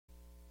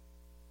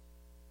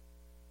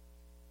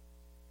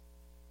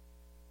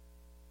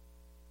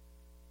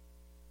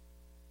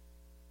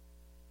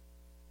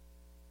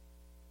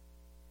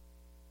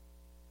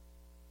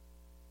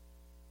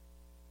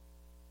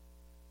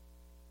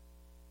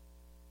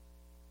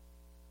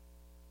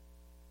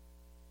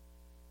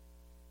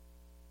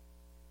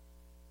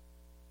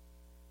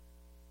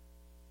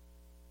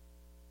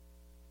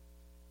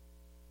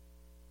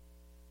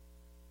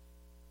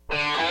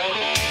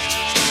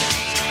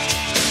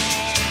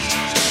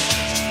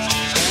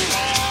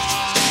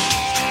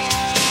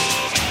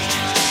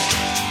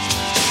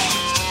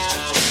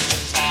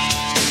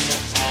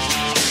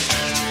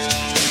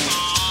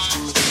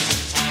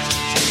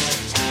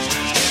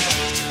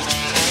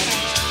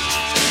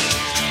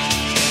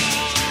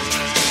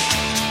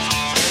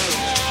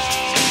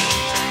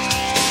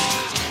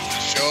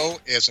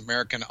is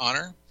American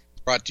Honor.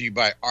 It's brought to you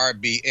by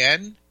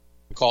RBN.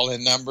 The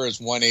call-in number is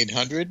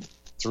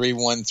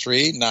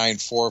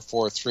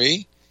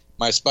 1-800-313-9443.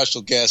 My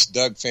special guest,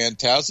 Doug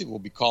Fantozzi, will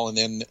be calling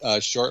in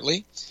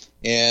shortly.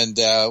 And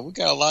we've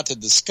got a lot to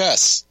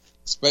discuss,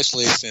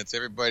 especially since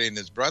everybody and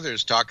his brother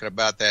is talking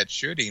about that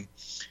shooting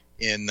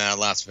in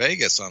Las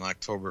Vegas on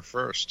October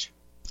 1st.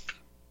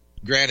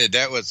 Granted,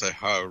 that was a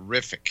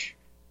horrific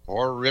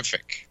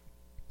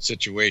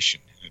situation,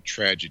 a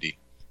tragedy.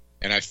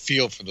 And I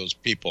feel for those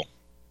people.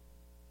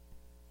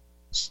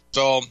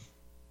 So,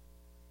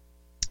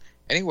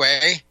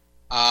 anyway,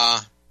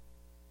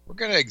 we're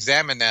going to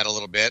examine that a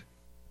little bit.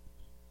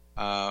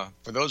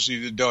 For those of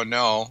you who don't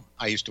know,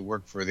 I used to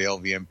work for the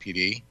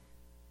LVMPD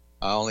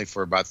only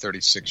for about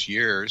 36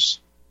 years.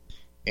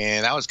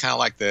 And I was kind of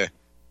like the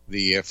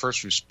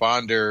first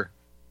responder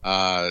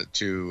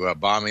to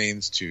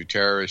bombings, to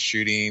terrorist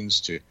shootings,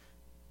 to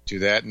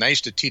that. And I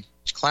used to teach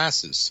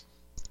classes.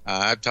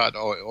 I've taught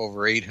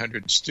over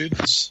 800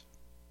 students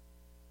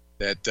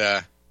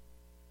that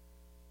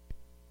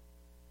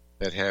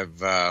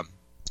have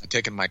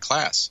taken my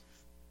class.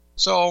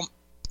 So,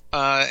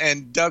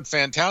 and Doug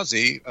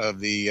Fantozzi,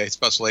 of the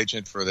Special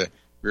Agent for the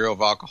Bureau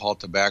of Alcohol,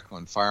 Tobacco,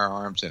 and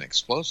Firearms and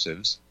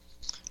Explosives,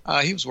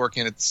 he was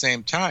working at the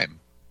same time.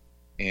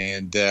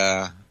 And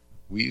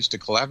we used to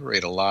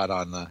collaborate a lot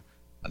on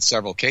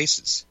several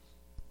cases.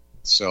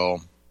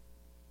 So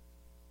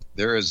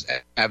there is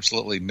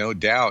absolutely no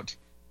doubt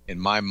in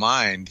my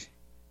mind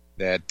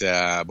that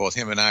both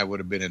him and I would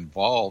have been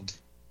involved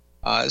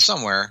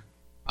somewhere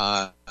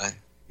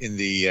in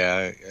the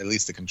at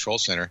least the control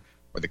center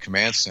or the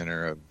command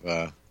center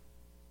of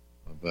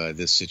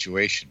this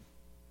situation.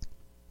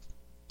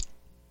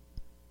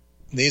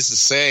 Needless to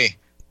say,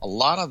 a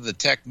lot of the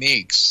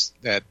techniques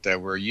that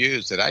were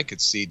used that I could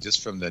see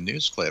just from the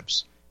news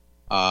clips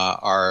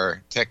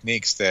are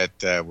techniques that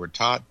were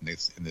taught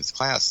in this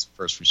class,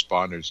 first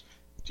responders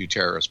to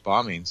terrorist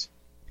bombings.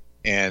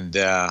 And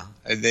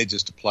they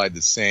just applied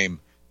the same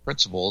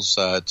principles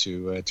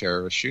to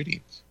terrorist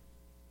shootings.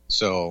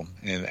 So,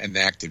 an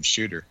active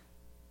shooter.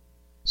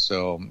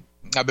 So,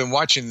 I've been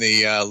watching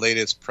the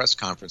latest press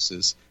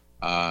conferences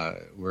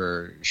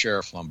where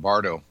Sheriff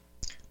Lombardo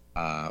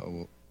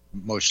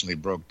emotionally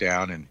broke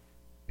down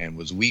and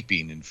was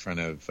weeping in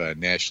front of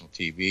national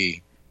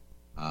TV.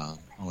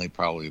 Only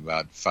probably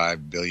about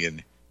 5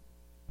 billion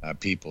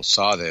people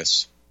saw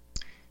this.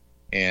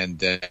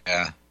 And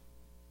we're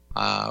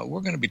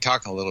going to be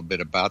talking a little bit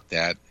about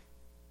that.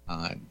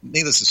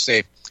 Needless to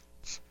say,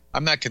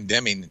 I'm not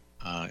condemning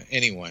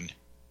anyone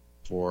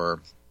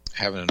for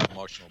having an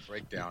emotional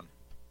breakdown,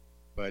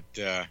 but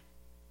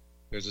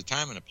there's a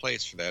time and a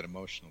place for that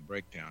emotional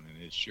breakdown,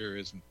 and it sure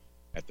isn't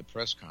at the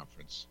press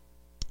conference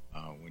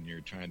when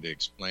you're trying to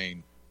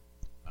explain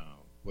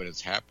what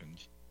has happened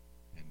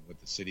and what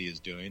the city is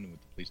doing,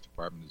 what the police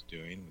department is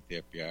doing, what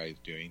the FBI is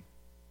doing,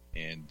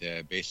 and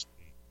basically.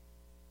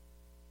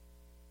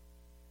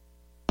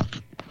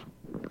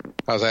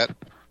 How's that?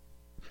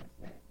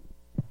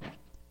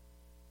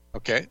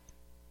 Okay.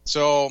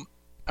 So,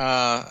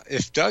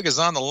 if Doug is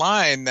on the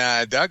line,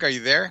 Doug, are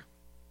you there?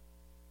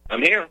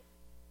 I'm here.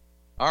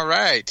 All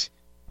right.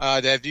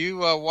 Have you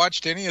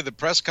watched any of the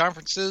press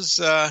conferences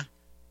with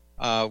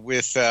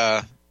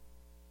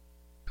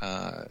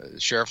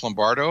Sheriff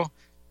Lombardo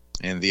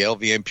and the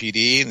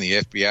LVMPD and the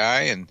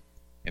FBI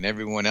and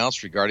everyone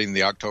else regarding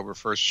the October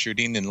 1st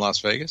shooting in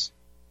Las Vegas?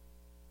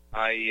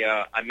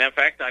 Matter of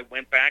fact, I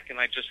went back and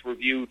I just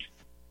reviewed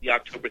the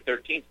October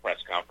 13th press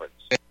conference.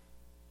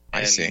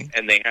 I see.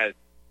 And they had,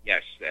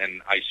 yes,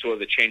 and I saw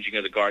the changing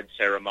of the guard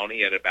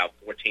ceremony at about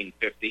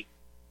 14:50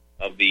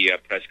 of the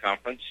press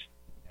conference,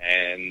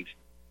 and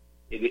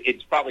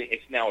it's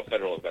now a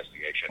federal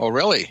investigation. Oh,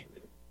 really?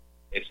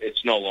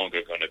 It's no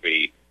longer going to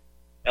be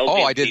LVMPD.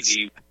 Oh, I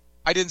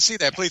didn't see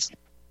that. Please,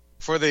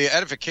 for my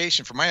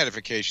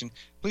edification,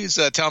 please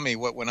tell me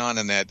what went on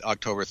in that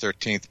October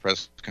 13th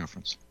press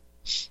conference.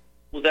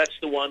 Well, that's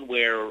the one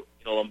where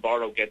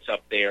Lombardo gets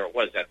up there.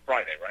 Was that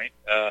Friday, right?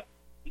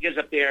 He gets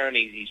up there and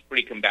he's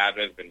pretty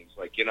combative, and he's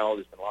like,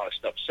 there's been a lot of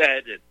stuff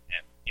said, and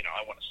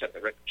I want to set the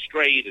record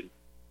straight. And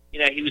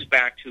he was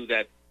back to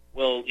that.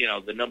 Well,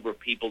 the number of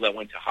people that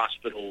went to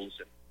hospitals,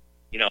 and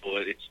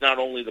it's not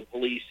only the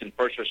police and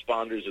first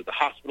responders or the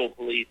hospital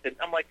police. And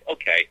I'm like,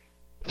 okay,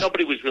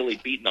 nobody was really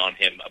beating on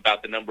him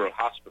about the number of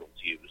hospitals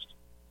used,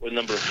 or the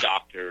number of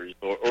doctors,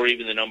 or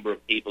even the number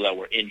of people that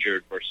were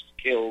injured versus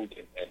killed.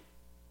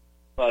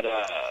 But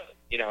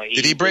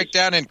did he break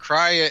down and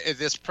cry at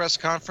this press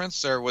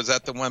conference, or was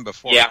that the one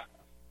before? Yeah,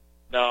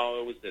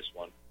 no, it was this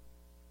one.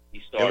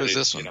 He started. It was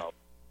this one.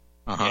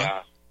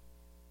 Yeah.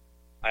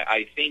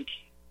 I think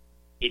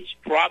it's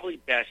probably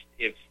best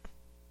if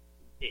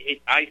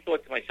I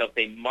thought to myself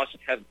they must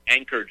have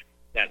anchored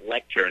that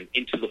lectern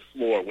into the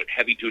floor with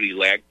heavy-duty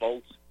lag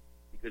bolts,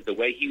 because the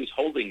way he was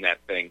holding that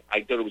thing,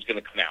 I thought it was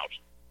going to come out,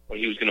 or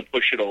he was going to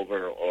push it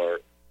over, or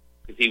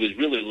because he was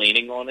really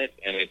leaning on it,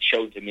 and it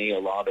showed to me a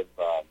lot of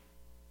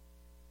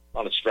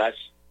stress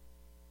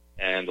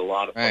and a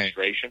lot of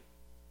frustration.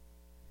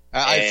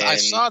 I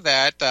saw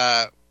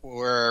that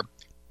where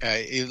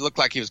it looked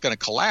like he was going to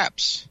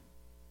collapse.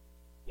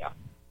 Yeah.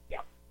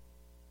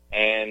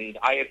 And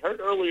I had heard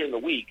earlier in the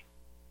week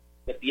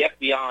that the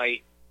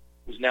FBI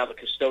was now the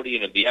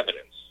custodian of the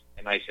evidence.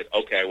 And I said,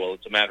 okay, well,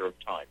 it's a matter of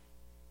time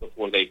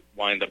before they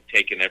wind up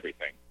taking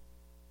everything.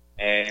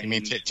 And you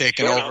mean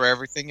taking over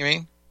everything, you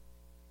mean?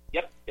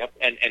 Yep.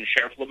 And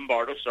Sheriff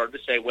Lombardo started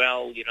to say,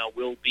 well,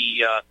 we'll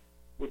be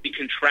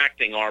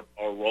contracting our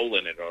role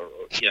in it, or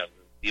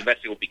the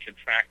investigator will be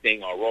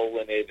contracting our role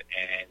in it,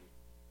 and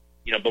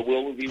but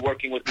we'll be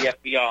working with the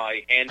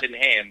FBI hand in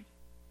hand.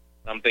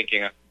 I'm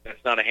thinking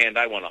that's not a hand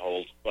I want to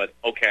hold, but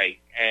okay.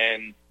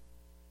 And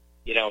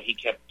he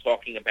kept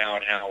talking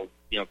about how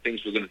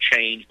things were going to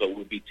change, but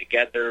we'll be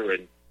together.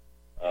 And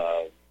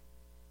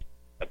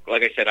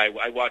like I said,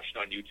 I watched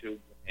on YouTube,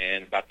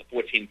 and about the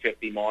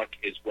 1450 mark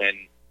is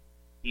when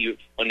he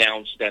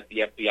announced that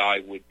the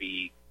FBI would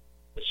be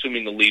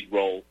assuming the lead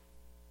role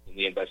in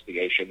the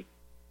investigation.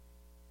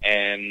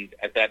 And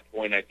at that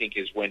point, I think,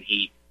 is when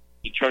he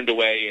turned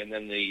away, and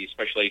then the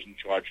special agent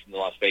in charge from the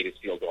Las Vegas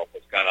field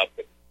office got up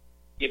and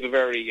gave a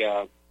very,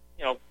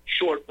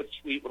 short but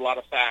sweet with a lot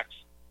of facts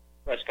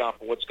press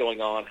conference. What's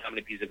going on? How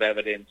many pieces of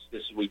evidence?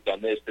 This is we've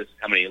done this. This is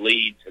how many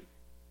leads.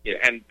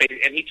 And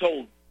he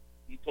told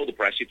the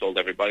press, he told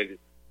everybody that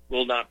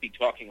we'll not be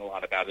talking a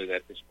lot about it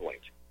at this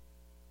point.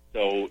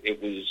 So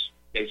it was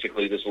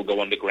basically this will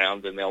go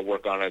underground, and they'll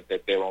work on it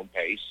at their own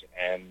pace.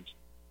 And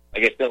I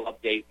guess they'll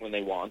update when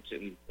they want,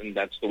 and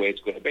that's the way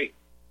it's going to be.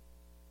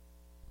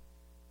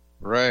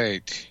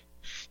 Right.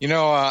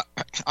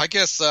 I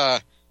guess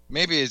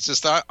maybe it's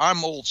just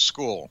I'm old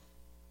school.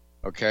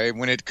 Okay,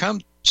 when it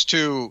comes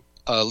to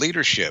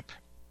leadership,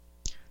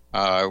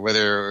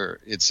 whether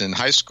it's in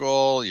high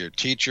school, your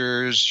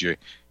teachers,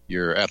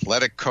 your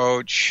athletic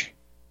coach,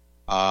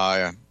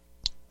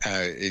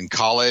 in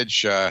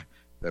college,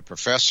 the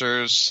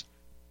professors,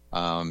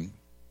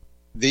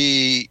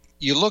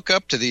 you look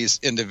up to these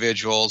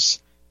individuals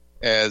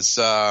as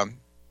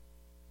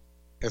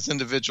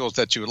individuals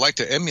that you would like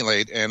to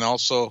emulate, and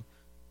also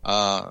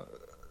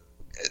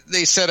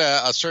they set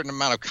a certain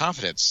amount of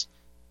confidence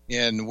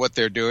in what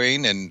they're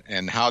doing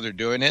and how they're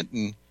doing it,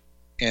 and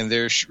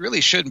there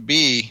really shouldn't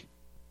be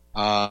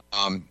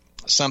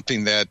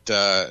something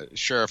that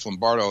Sheriff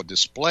Lombardo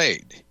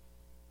displayed.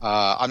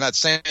 I'm not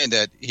saying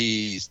that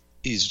he's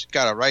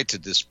got a right to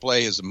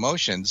display his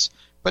emotions,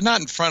 but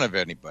not in front of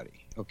anybody.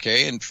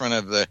 Okay, in front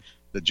of the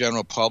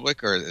general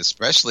public, or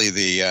especially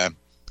the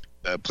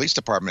police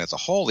department as a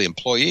whole, the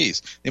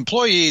employees. The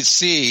employees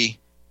see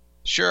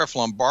Sheriff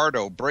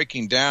Lombardo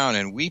breaking down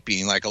and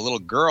weeping like a little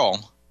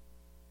girl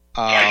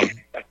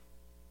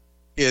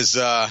is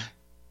a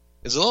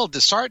little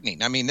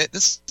disheartening. I mean,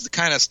 this is the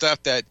kind of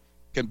stuff that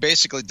can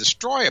basically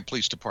destroy a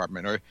police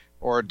department,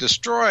 or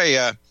destroy,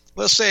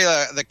 let's say,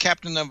 the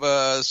captain of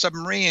a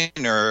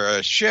submarine or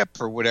a ship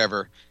or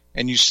whatever,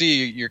 and you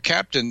see your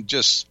captain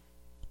just,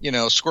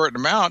 squirting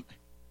them out.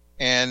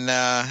 And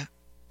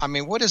I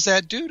mean, what does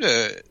that do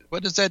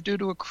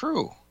to a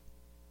crew?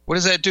 What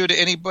does that do to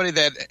anybody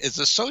that is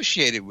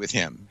associated with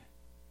him?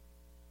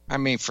 I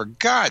mean, for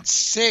God's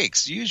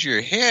sakes, use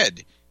your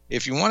head.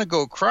 If you want to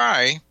go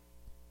cry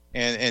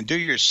and do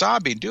your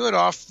sobbing, do it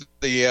off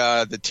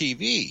the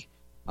TV.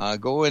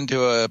 Go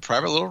into a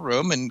private little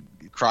room and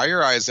cry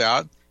your eyes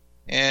out,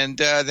 and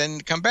then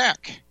come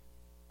back.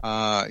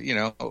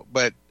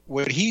 But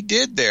what he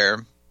did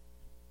there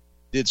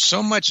did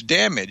so much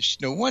damage.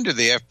 No wonder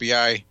the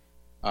FBI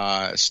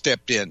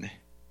stepped in.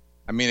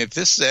 I mean, if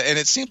this and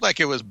it seemed like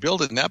it was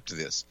building up to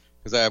this,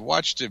 because I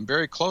watched him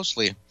very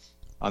closely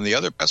on the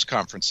other press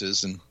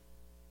conferences and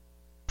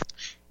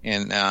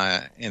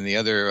the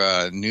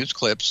other news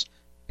clips,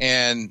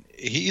 and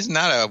he's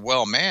not a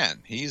well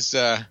man. He's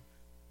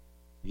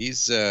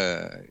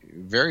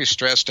very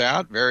stressed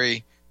out,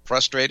 very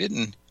frustrated,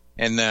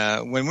 and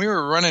when we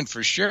were running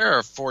for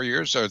sheriff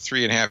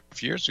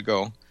 3.5 years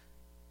ago,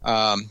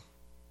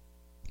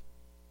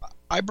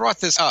 I brought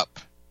this up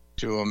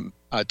to him,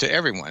 to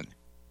everyone,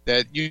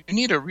 that you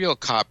need a real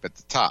cop at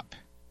the top.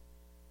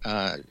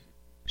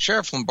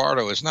 Sheriff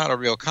Lombardo is not a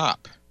real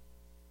cop.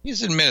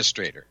 He's an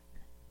administrator.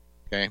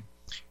 Okay,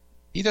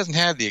 he doesn't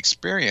have the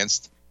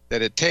experience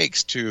that it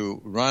takes to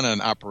run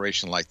an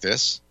operation like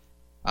this,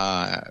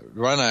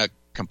 run a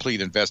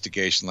complete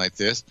investigation like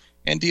this,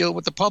 and deal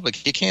with the public.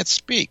 He can't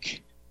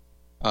speak.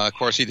 Of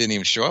course, he didn't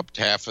even show up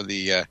to half of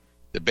the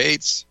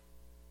debates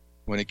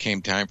when it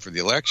came time for the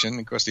election.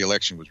 Of course, the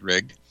election was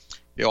rigged.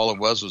 All it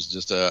was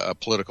just a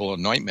political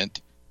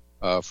anointment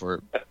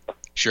for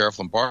Sheriff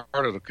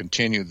Lombardo to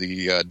continue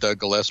the Doug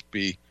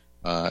Gillespie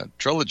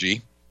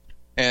trilogy.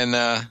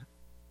 And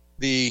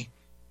we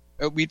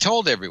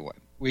told everyone,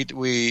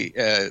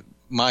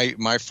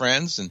 my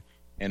friends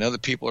and other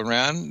people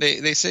around,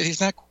 they said he's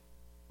not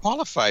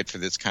qualified for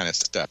this kind of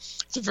stuff.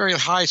 It's a very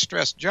high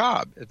stress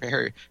job, a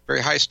very,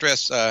 very high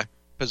stress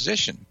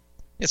position.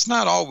 It's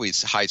not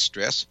always high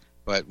stress,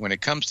 but when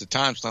it comes to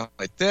times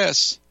like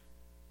this,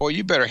 boy,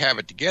 you better have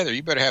it together.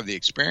 You better have the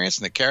experience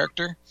and the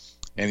character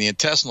and the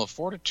intestinal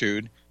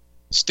fortitude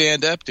to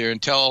stand up there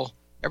and tell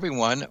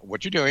everyone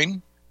what you're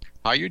doing,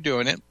 how you're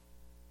doing it,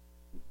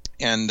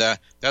 and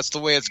that's the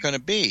way it's going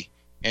to be.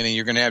 And then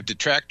you're going to have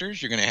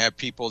detractors. You're going to have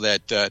people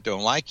that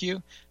don't like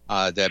you,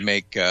 that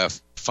make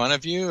fun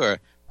of you,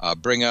 or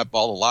bring up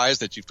all the lies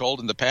that you've told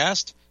in the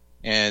past,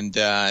 and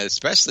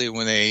especially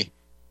when they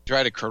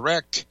try to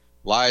correct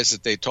lies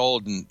that they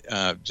told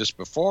just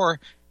before,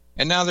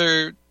 and now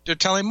they're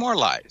telling more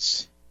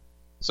lies.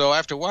 So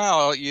after a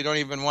while, you don't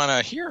even want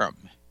to hear them.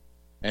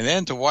 And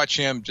then to watch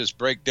him just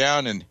break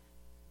down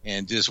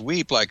and just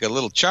weep like a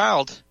little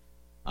child,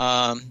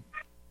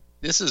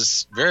 this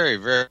is very,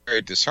 very,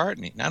 very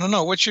disheartening. I don't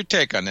know. What's your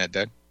take on that,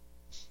 Doug?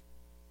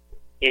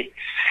 It's,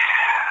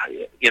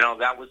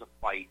 that was a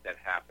fight that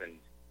happened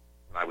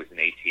when I was in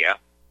ATF.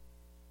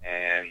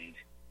 And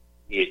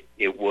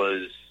it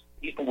was,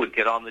 people would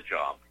get on the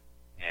job.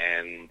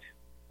 And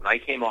when I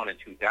came on in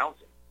 2000,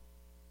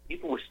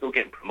 people were still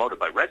getting promoted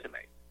by resume.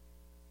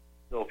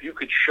 So if you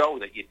could show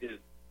that you did,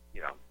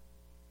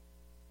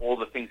 all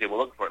the things they were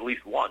looking for at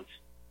least once,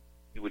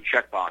 you would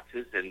check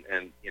boxes and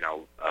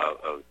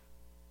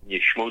you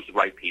schmooze the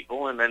right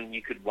people, and then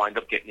you could wind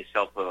up getting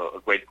yourself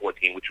a grade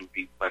 14, which would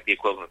be like the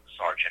equivalent of a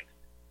sergeant.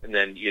 And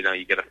then, you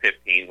get a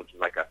 15, which is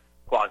like a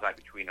quasi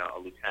between a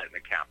lieutenant and a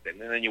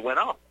captain. And then you went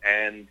up.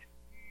 And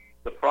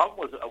the problem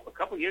was a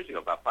couple of years ago,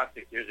 about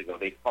 5-6 years ago,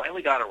 they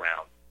finally got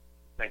around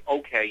saying,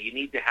 okay, you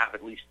need to have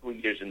at least 3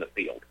 years in the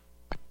field.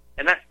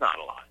 And that's not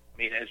a lot. I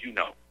mean, as you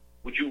know,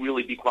 would you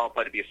really be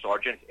qualified to be a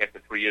sergeant after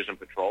 3 years in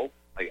patrol?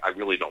 I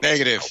really don't.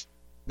 Negative.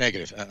 Know.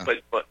 Negative.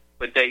 But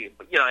they,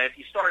 if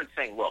you started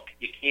saying, look,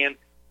 you can't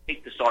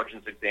take the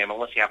sergeant's exam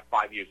unless you have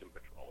 5 years in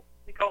patrol,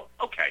 they go,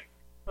 okay.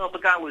 Well, the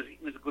guy was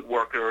a good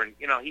worker, and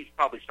he's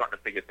probably starting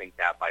to figure things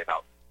out by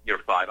about year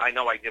 5. I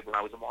know I did when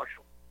I was a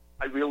marshal.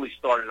 I really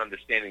started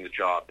understanding the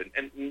job,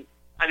 and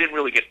I didn't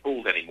really get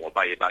fooled anymore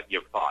by about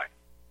year 5.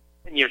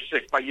 In year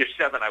 6, by year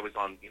 7, I was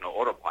on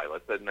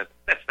autopilot, and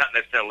that's not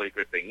necessarily a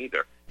good thing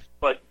either.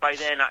 But by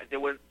then, there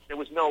was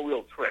no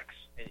real tricks,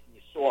 and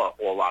you saw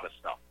a lot of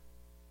stuff.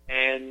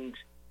 And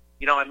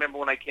I remember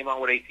when I came on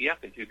with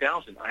ATF in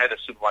 2000, I had a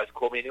supervisor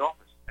call me in the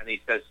office, and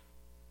he says,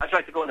 "I'd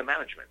like to go into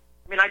management."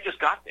 I mean, I just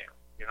got there.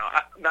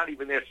 I'm not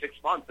even there 6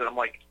 months, and I'm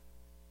like,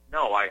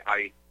 no,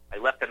 I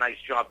left a nice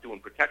job doing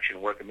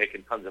protection work and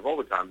making tons of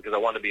overtime because I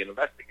wanted to be an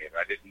investigator.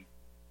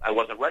 I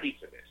wasn't ready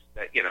for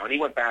this. And he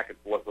went back and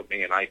forth with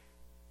me, and I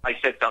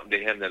said something to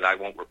him that I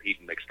won't repeat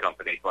in mixed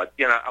company. But,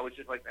 I was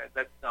just like,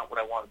 that's not what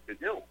I wanted to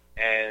do.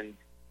 And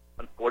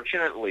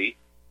unfortunately,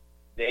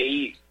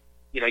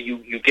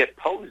 you get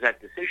posed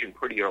that decision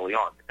pretty early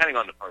on, depending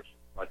on the person.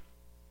 But,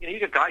 you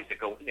get guys that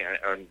go in there,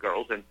 and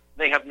girls, and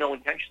they have no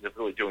intention of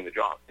really doing the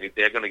job.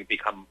 They're going to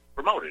become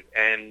promoted.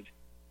 And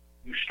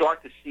you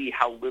start to see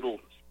how little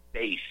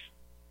space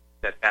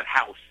that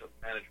house of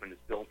management is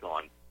built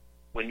on.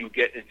 When you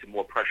get into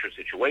more pressure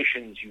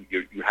situations,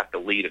 you have to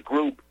lead a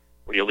group,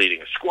 or you're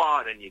leading a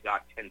squad, and you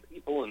got 10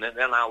 people, and then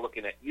they're now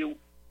looking at you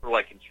for,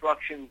 like,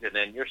 instructions, and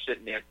then you're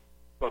sitting there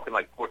spoken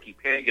like Porky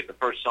Pig at the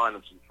first sign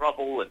of some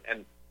trouble,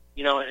 and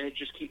it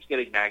just keeps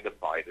getting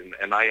magnified.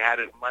 And I had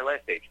it in my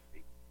last agency.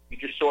 You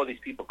just saw these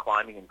people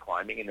climbing, and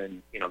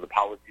then, the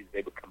policies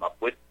they would come up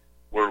with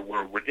were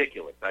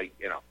ridiculous.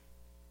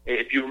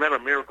 If you remember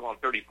Miracle on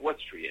 34th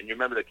Street, and you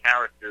remember the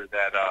character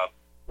that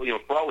William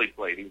Frawley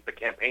played, he was the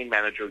campaign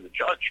manager of the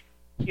judge.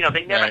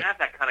 They never have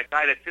that kind of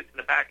guy that sits in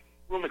the back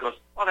room and goes,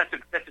 "Oh, that's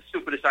the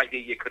stupidest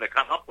idea you could have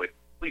come up with.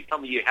 Please tell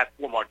me you had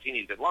 4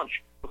 martinis at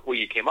lunch before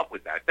you came up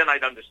with that. Then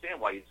I'd understand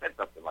why you said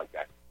something like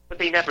that." But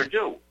they never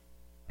do.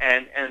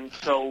 And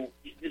so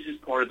this is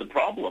part of the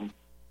problem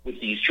with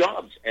these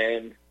jobs.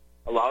 And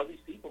a lot of these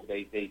people,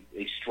 they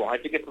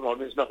strive to get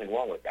promoted. There's nothing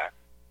wrong with that.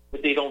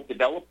 But they don't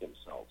develop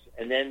themselves.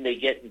 And then they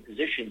get in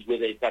positions where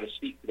they've got to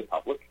speak to the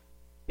public.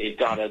 They've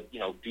got to,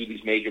 do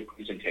these major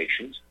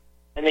presentations.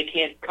 And they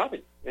can't cut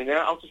it. And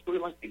I'll just put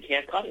it like, they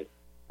can't cut it.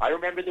 I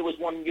remember there was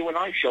one, you and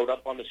I showed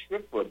up on the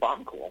script for a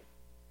bomb call.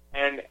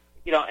 And,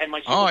 and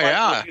my supervisor... Oh,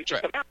 yeah.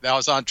 That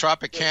was on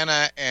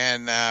Tropicana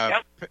and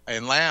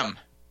Lamb.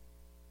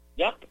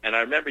 Yep. And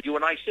I remember you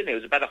and I sitting there. It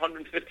was about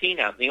 115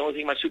 out. And the only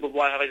thing my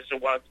supervisor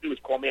wanted to do was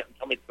call me up and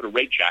tell me to put a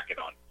raid jacket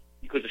on,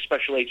 because a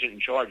special agent in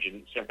charge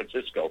in San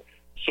Francisco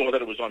saw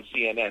that it was on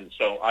CNN.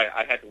 So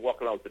I had to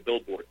walk around with the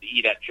billboard, the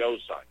Eat at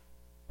Joe's sign.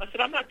 I said,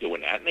 "I'm not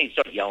doing that." And they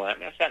started yelling at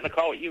me. I sat in the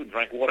car with you and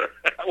drank water.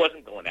 I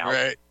wasn't going out.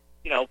 Right.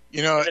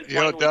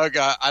 Doug,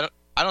 I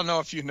don't know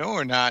if you know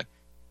or not,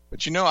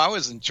 but I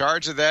was in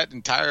charge of that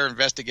entire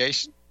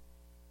investigation.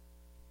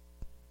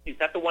 Is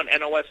that the one,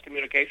 NOS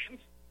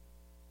Communications?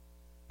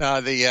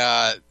 I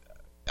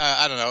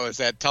don't know. Is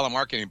that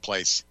telemarketing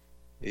place?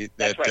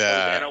 That's right. It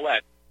was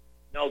NOS.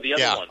 No, the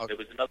other one. Okay. There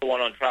was another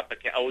one on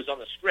Tropicana. Oh, it was on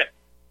the Strip,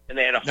 and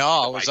they had a.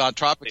 No, it was on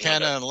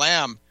Tropicana and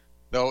Lamb.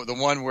 The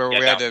one where we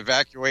had to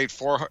evacuate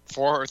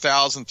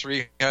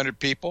 4,300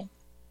 people.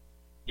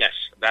 Yes,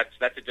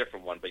 that's a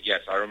different one, but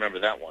yes, I remember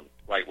that one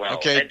quite well.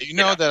 Okay, do you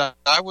know that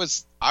I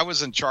was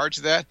in charge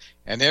of that,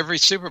 and every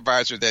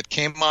supervisor that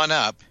came on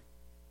up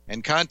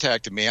and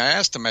contacted me, I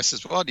asked him, I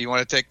says, "Well, do you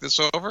want to take this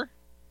over?"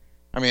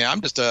 I mean,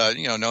 I'm just a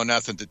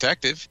know-nothing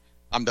detective.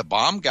 I'm the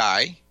bomb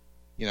guy,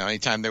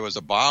 anytime there was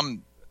a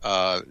bomb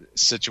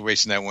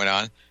situation that went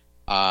on,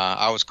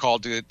 I was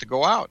called to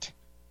go out.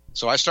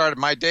 So I started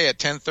my day at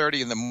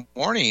 10:30 in the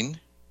morning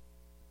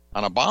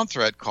on a bomb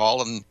threat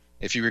call, and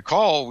if you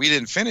recall, we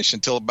didn't finish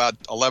until about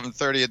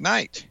 11:30 at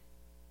night.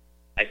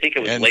 I think it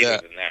was later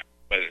than that,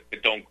 but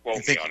don't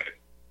quote me on it.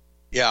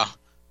 Yeah,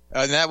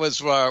 and that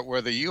was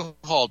where the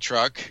U-Haul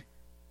truck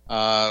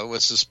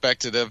was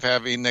suspected of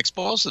having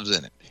explosives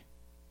in it.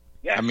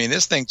 Yeah. I mean,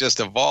 this thing just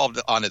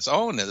evolved on its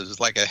own. It was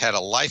like it had a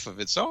life of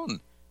its own,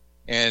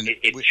 and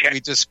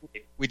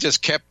we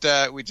just kept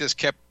at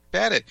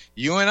it.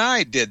 You and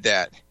I did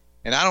that,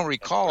 and I don't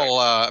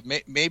recall.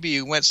 Maybe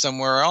you went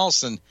somewhere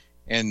else and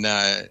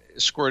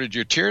squirted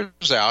your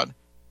tears out,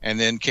 and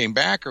then came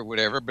back or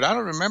whatever. But I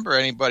don't remember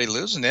anybody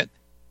losing it,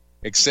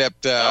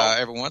 except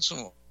every once in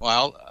a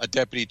while a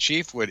deputy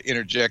chief would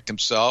interject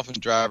himself and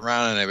drive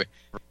around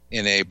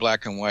in a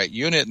black and white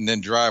unit, and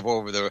then drive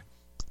over the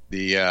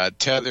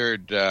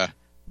tethered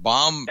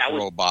bomb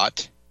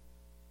robot.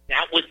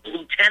 That was the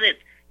lieutenant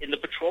in the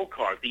patrol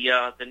car. The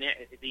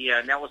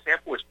Nellis Air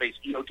Force Base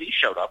EOD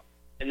showed up,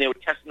 and they were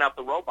testing out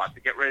the robot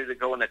to get ready to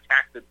go and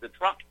attack the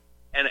truck.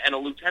 And a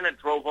lieutenant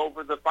drove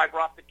over the fiber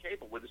optic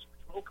cable with his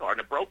patrol car, and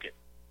it broke it.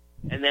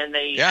 And then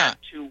they had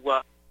to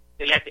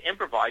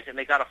improvise, and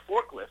they got a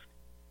forklift,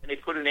 and they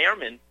put an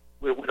airman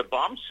with a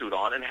bomb suit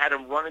on and had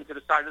him run into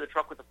the side of the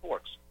truck with the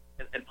forks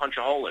and punch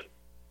a hole in it.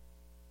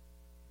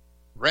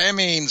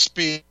 Ramming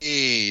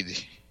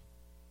speed.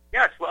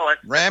 Yes, well,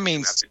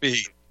 ramming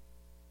speed.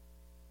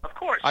 Of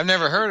course. I've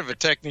never heard of a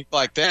technique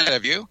like that.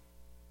 Have you?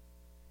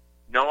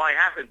 No, I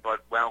haven't.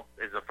 But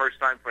it's the first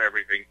time for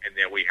everything, and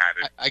there we have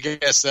it. I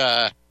guess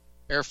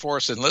Air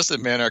Force enlisted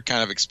men are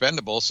kind of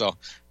expendable, so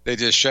they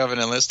just shove an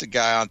enlisted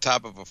guy on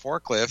top of a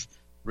forklift,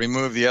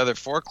 remove the other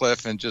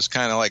forklift, and just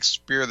kind of like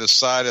spear the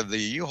side of the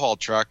U-Haul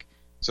truck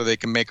so they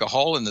can make a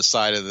hole in the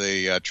side of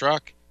the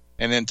truck,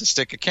 and then to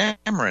stick a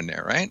camera in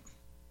there, right?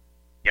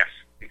 Yes,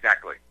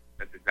 exactly.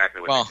 That's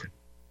exactly what they did.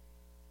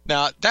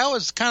 Now, that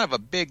was kind of a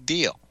big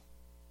deal,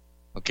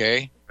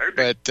 okay? Very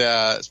big. But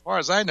as far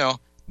as I know,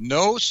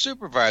 no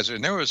supervisor,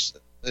 and there was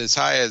as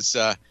high as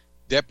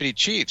deputy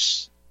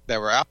chiefs that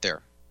were out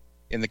there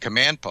in the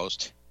command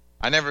post.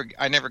 I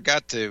never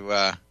got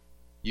to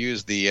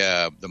use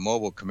the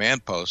mobile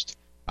command post.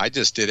 I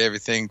just did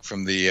everything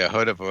from the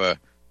hood of a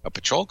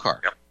patrol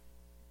car,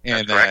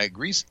 and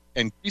grease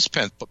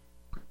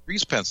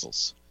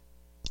pencils.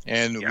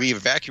 And we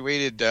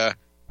evacuated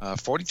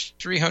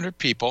 4,300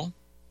 people.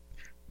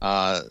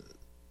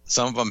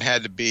 Some of them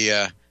had to be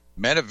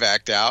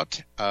medevaced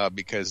out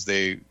because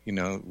they,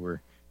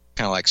 were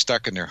kind of like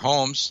stuck in their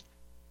homes.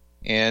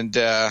 And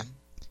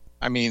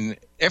I mean,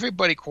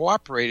 everybody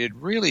cooperated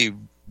really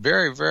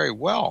very, very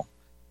well.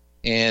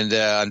 And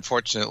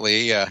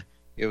unfortunately,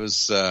 it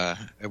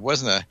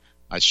wasn't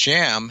a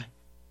sham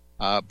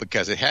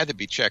because it had to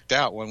be checked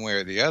out one way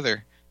or the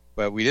other.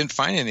 But we didn't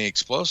find any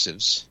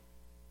explosives.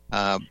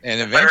 And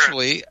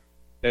eventually,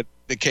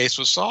 the case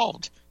was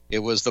solved. It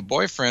was the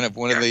boyfriend of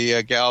one of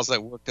the gals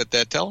that worked at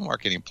that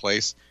telemarketing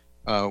place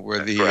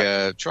where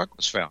the truck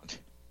was found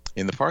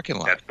in the parking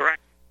lot. That's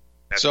correct.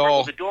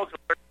 Well, the dogs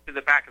alerted to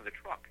the back of the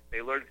truck. They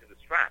alerted to the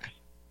straps.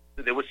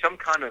 So there was some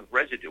kind of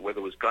residue, whether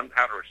it was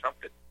gunpowder or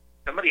something.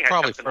 Somebody had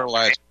probably something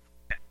fertilizer.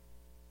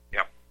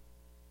 Yeah.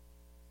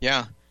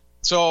 Yeah.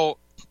 So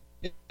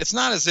it's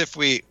not as if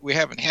we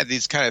haven't had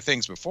these kind of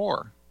things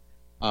before.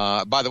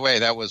 By the way,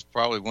 that was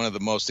probably one of the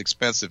most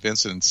expensive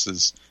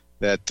incidences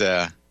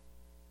that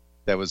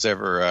was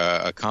ever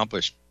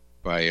accomplished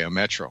by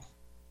Metro,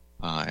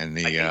 and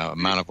the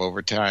amount of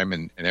overtime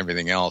and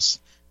everything else.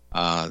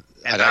 I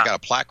got a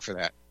plaque for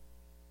that.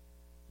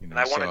 And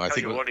I want to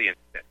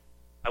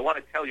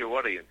tell your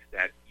audience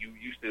that you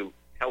used to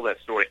tell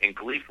that story and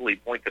gleefully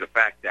point to the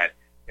fact that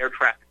air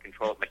traffic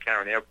control at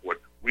McCarran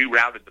Airport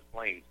rerouted the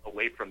planes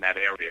away from that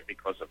area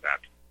because of that.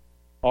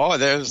 Oh,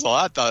 there's a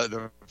lot.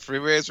 The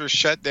freeways were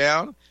shut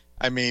down.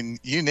 I mean,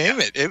 you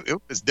name it.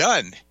 It was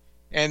done.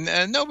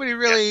 And nobody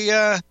really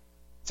said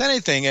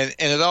anything. And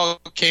it all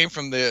came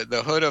from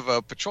the hood of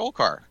a patrol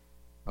car.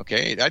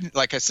 Okay.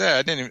 Like I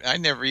said, I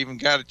never even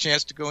got a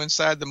chance to go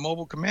inside the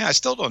mobile command. I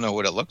still don't know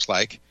what it looks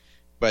like.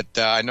 But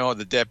I know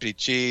the deputy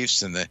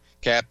chiefs and the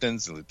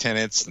captains and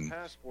lieutenants and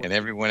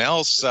everyone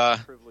else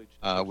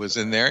was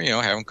in there,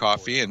 having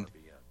coffee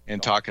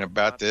and talking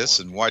about this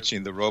and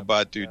watching the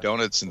robot do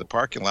donuts in the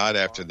parking lot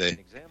after the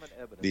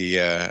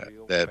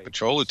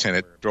patrol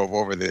lieutenant drove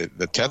over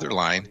the tether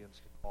line.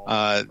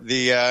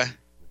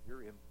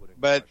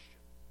 But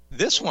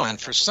this one,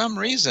 for some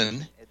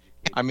reason,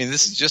 I mean,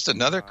 this is just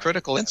another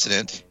critical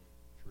incident.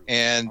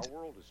 And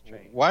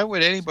why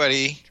would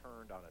anybody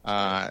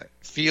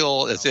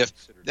feel as if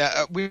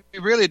we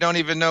really don't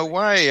even know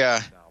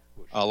why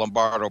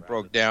Lombardo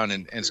broke down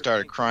and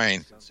started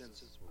crying?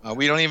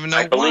 We don't even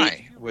know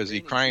why. Was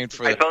he crying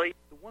for? I believe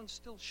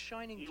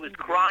he was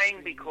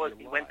crying because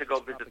he went to go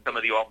visit some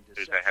of the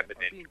officers that had been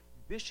injured.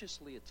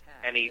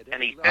 And he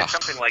said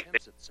something like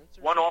this.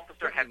 One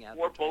officer had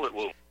 4 bullet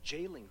wounds,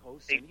 jailing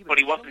hosts. But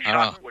he wasn't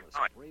shot 4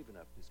 times.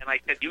 And I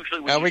said,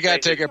 usually when we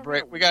got to take a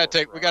break. We got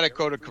to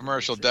go to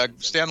commercial.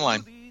 Doug, stand in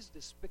line.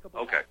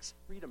 Okay.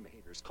 Freedom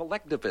haters,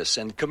 collectivists,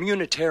 and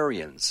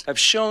communitarians have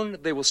shown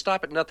they will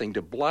stop at nothing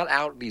to blot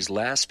out these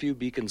last few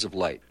beacons of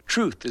light.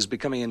 Truth is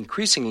becoming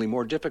increasingly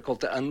more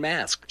difficult to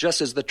unmask,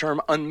 just as the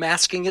term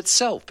unmasking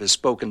itself is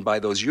spoken by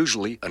those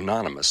usually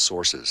anonymous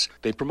sources.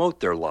 They promote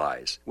their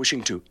lies,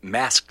 wishing to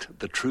mask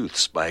the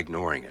truths by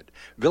ignoring it,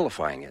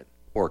 vilifying it,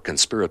 or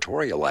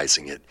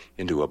conspiratorializing it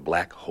into a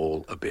black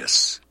hole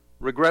abyss.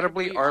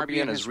 Regrettably,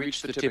 RBN has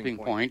reached the tipping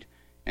point,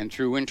 and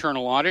through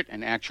internal audit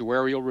and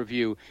actuarial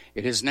review,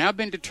 it has now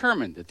been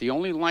determined that the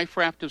only life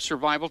raft of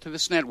survival to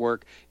this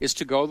network is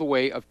to go the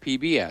way of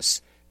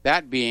PBS,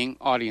 that being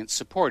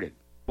audience-supported.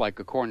 Like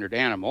a cornered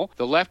animal,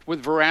 the left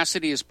with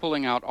veracity is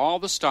pulling out all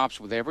the stops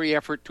with every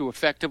effort to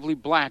effectively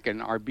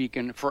blacken our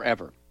beacon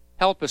forever.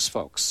 Help us,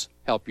 folks.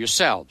 Help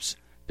yourselves.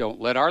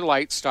 Don't let our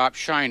light stop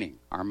shining.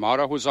 Our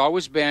motto has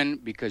always been,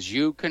 because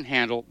you can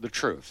handle the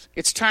truth.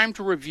 It's time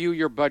to review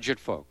your budget,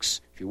 folks.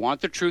 If you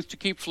want the truth to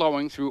keep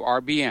flowing through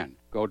RBN,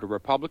 go to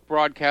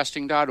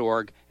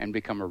republicbroadcasting.org and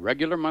become a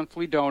regular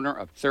monthly donor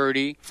of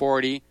 $30,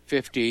 $40,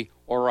 $50,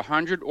 or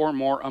 $100 or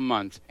more a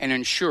month and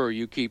ensure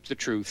you keep the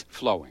truth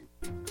flowing.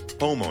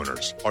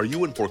 Homeowners, are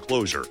you in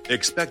foreclosure,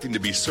 expecting to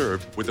be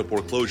served with a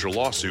foreclosure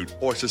lawsuit,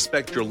 or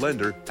suspect your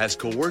lender has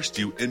coerced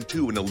you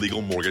into an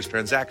illegal mortgage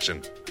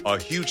transaction? A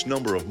huge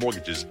number of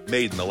mortgages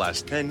made in the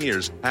last 10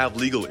 years have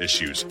legal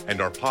issues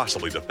and are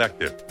possibly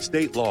defective.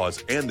 State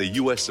laws and the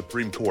U.S.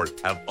 Supreme Court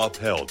have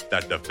upheld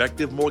that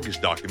defective mortgage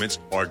documents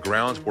are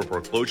grounds for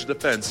foreclosure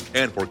defense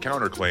and for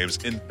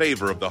counterclaims in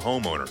favor of the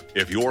homeowner.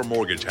 If your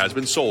mortgage has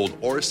been sold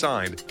or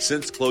assigned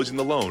since closing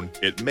the loan,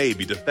 it may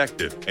be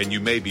defective, and you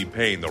may be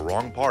paying the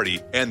wrong party,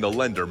 and the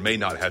lender may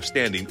not have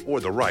standing or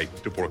the right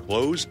to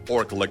foreclose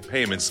or collect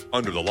payments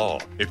under the law.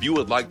 If you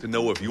would like to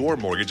know if your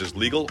mortgage is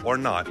legal or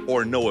not,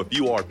 or know if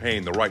you are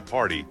paying the right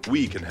party,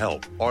 we can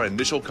help. Our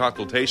initial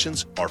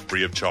consultations are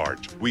free of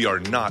charge. We are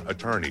not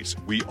attorneys.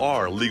 We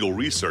are legal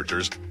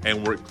researchers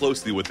and work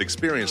closely with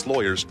experienced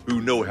lawyers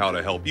who know how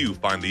to help you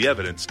find the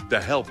evidence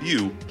to help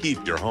you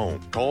keep your home.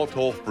 Call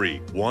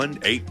toll-free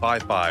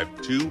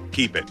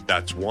 1-855-2-KEEP-IT.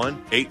 That's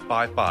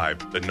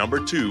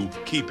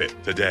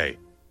 1-855-2-KEEP-IT today.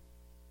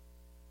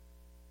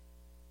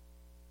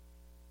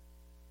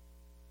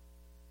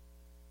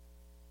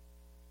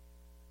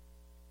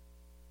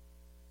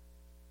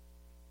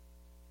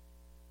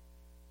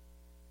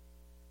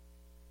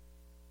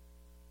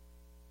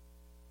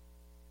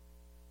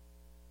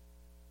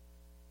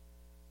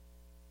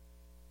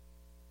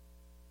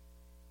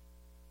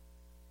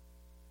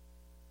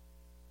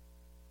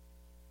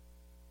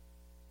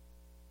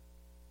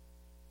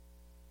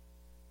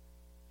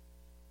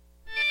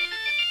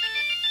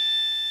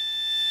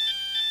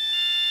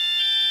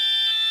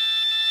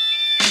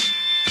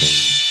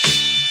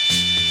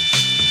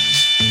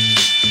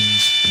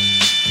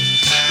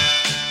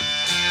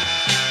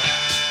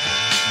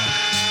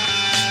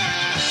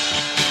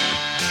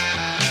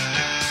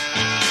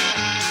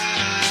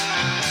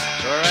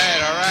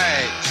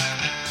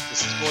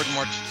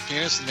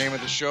 The name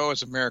of the show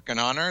is American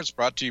Honor. It's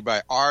brought to you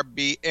by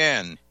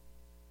RBN.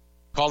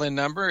 Call-in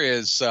number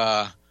is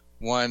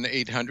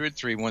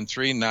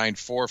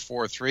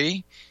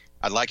 1-800-313-9443.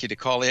 I'd like you to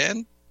call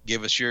in,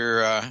 give us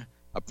your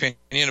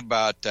opinion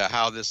about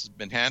how this has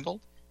been handled,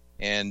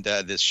 and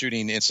this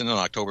shooting incident on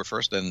October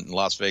 1st in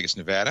Las Vegas,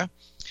 Nevada.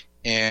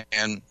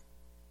 And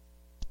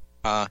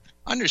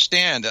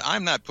understand that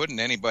I'm not putting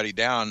anybody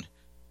down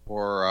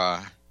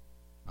for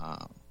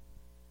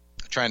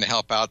trying to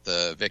help out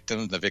the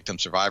victim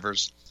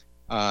survivors.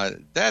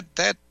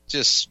 That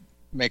just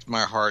makes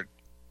my heart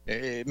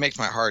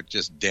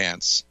just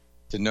dance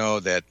to know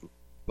that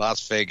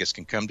Las Vegas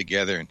can come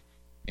together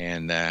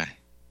and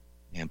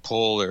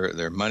pull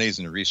their monies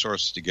and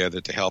resources together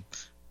to help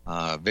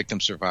victim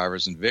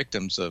survivors and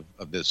victims of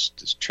this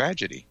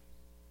tragedy.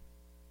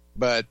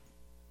 But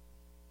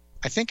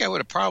I think I would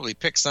have probably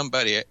picked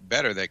somebody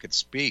better that could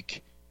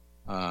speak,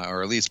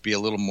 or at least be a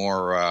little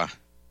more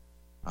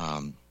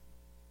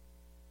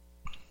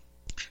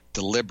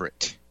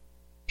deliberate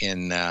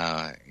in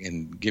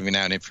giving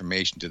out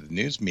information to the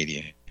news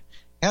media.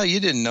 Hell, you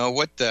didn't know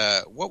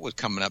what was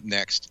coming up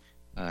next.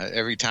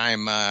 Every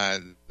time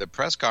the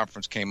press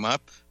conference came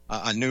up,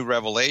 a new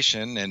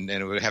revelation, and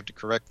it would have to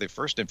correct the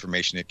first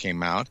information that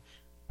came out,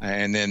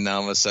 and then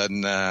all of a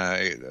sudden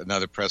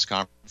another press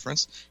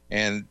conference,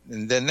 and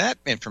then that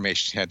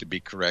information had to be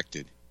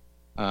corrected.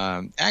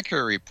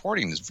 Accurate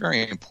reporting is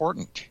very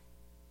important.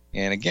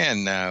 And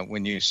again,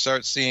 when you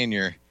start seeing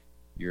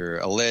your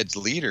alleged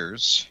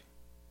leaders,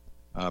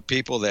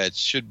 people that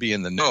should be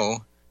in the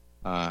know,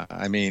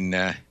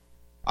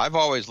 I've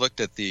always looked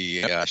at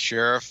the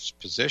sheriff's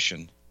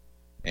position,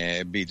 and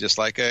it'd be just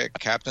like a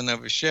captain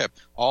of a ship,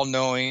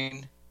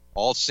 all-knowing,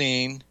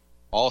 all-seeing,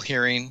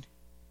 all-hearing.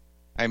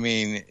 I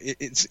mean,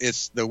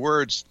 it's the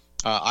words,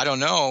 I don't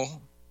know,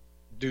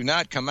 do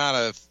not come out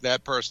of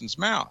that person's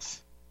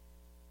mouth.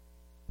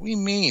 What do you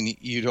mean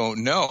you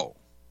don't know?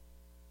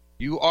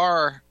 You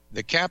are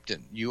the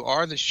captain. You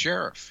are the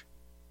sheriff.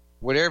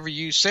 Whatever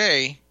you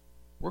say,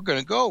 we're going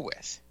to go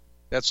with.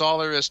 That's all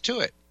there is to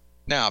it.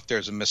 Now, if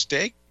there's a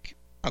mistake,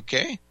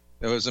 okay,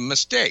 there was a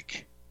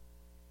mistake.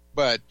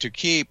 But to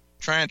keep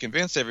trying to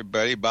convince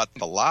everybody about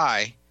the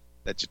lie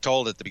that you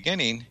told at the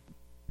beginning,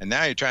 and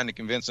now you're trying to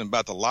convince them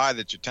about the lie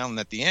that you're telling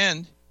at the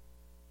end,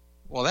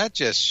 well, that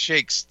just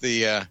shakes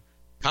the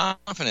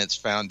confidence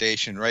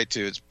foundation right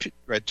to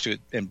it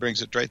and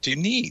brings it right to your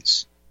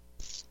knees.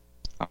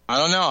 I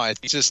don't know.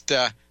 It's just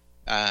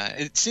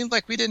it seemed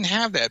like we didn't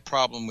have that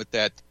problem with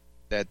that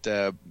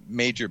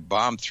major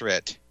bomb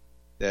threat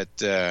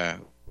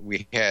that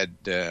we had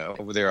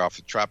over there off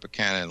of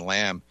Tropicana and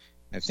Lamb.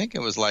 I think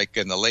it was like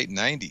in the late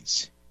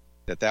 90s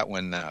that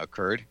one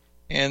occurred,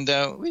 and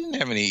we didn't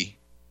have any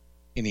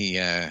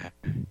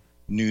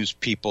news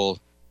people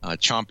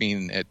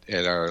chomping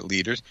at our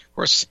leaders. Of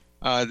course,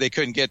 they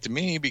couldn't get to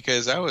me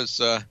because I was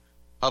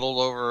huddled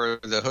over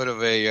the hood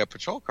of a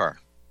patrol car,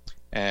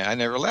 and I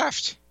never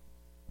left.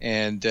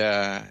 And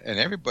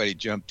everybody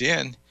jumped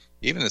in.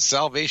 Even the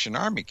Salvation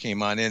Army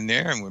came on in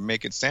there and were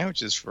making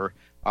sandwiches for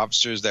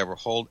officers that were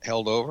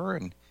held over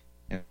and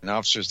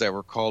officers that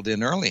were called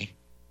in early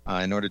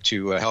in order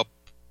to help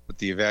with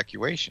the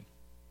evacuation.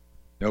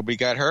 Nobody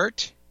got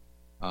hurt.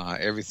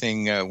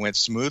 Everything went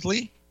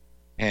smoothly,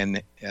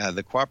 and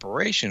the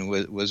cooperation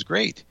was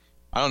great.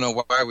 I don't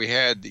know why we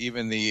had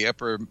even the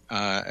upper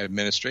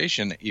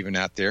administration even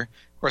out there.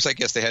 Of course, I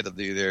guess they had to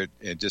do there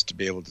just to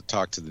be able to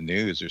talk to the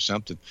news or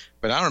something.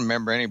 But I don't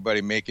remember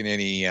anybody making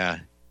any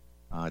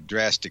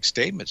drastic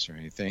statements or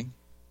anything.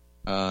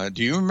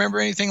 Do you remember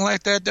anything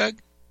like that, Doug?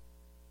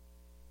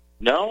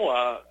 No.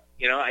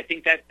 I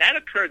think that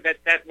occurred,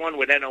 that one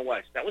with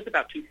NOS. That was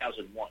about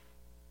 2001.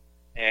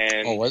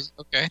 And was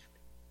it? Okay.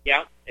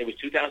 Yeah, it was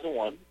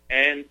 2001.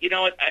 And you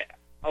know what?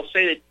 I'll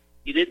say that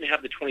you didn't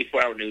have the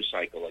 24-hour news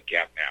cycle like you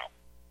have now.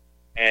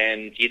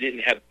 And you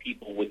didn't have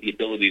people with the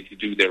ability to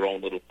do their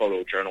own little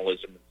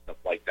photojournalism and stuff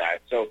like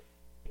that. So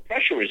the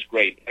pressure is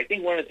great. I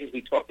think one of the things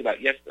we talked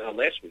about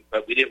last week,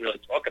 but we didn't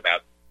really talk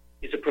about,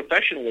 is the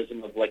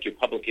professionalism of like your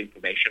public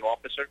information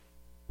officer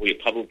or your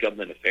public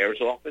government affairs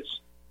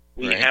office.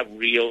 We have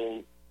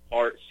real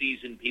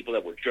seasoned people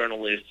that were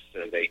journalists.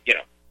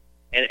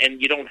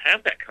 And you don't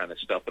have that kind of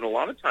stuff. And a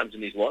lot of times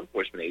in these law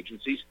enforcement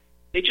agencies,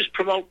 they just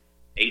promote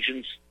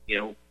agents,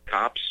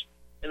 cops,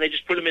 and they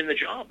just put them in the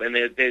job. And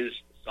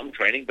there's some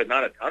training, but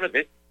not a ton of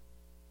it.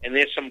 And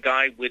there's some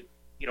guy with,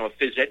 a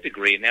phys ed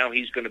degree, and now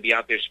he's going to be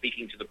out there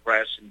speaking to the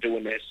press and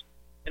doing this.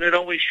 And it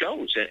always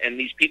shows. And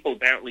these people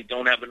apparently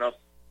don't have enough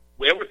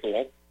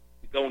wherewithal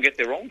to go and get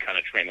their own kind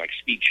of training, like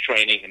speech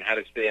training and how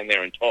to stand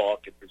there and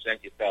talk and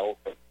present yourself.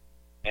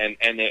 And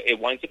it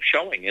winds up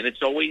showing. And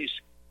it's always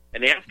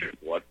an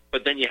afterthought.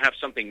 But then you have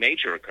something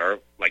major occur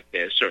like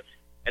this,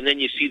 and then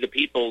you see the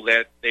people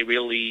that they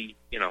really,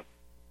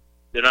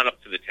 they're not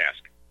up to the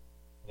task.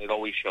 It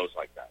always shows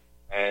like that.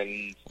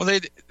 And they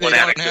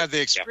don't have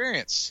the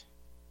experience.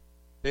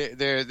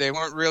 Yeah. They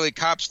weren't really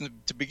cops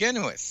to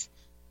begin with.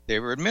 They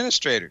were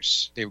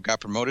administrators. They got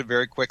promoted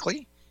very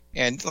quickly,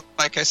 and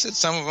like I said,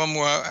 some of them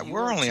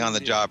were only on the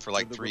job for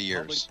like 3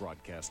 years.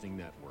 Broadcasting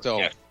Network.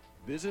 So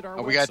visit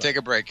our we got to take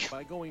a break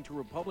by going to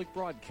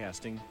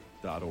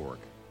republicbroadcasting.org.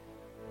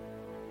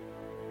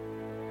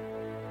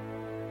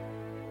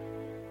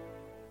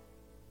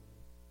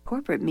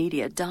 Corporate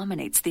media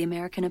dominates the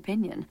American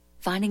opinion.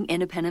 Finding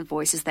independent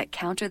voices that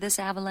counter this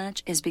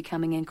avalanche is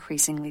becoming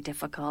increasingly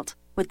difficult.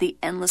 With the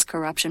endless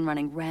corruption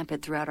running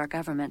rampant throughout our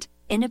government,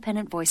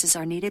 independent voices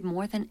are needed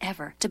more than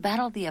ever to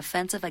battle the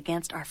offensive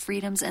against our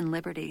freedoms and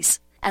liberties.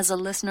 As a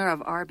listener of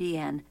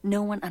RBN,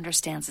 no one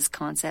understands this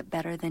concept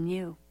better than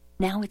you.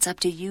 Now it's up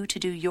to you to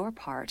do your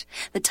part.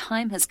 The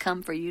time has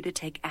come for you to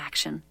take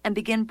action and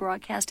begin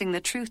broadcasting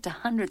the truth to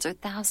hundreds or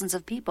thousands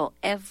of people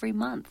every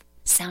month.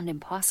 Sound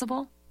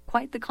impossible?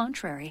 Quite the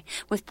contrary.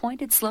 With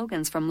pointed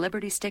slogans from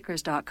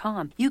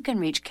LibertyStickers.com, you can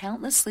reach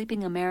countless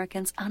sleeping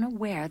Americans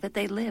unaware that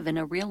they live in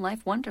a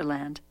real-life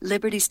wonderland.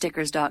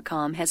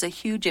 LibertyStickers.com has a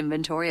huge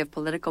inventory of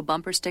political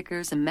bumper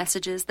stickers and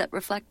messages that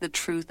reflect the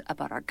truth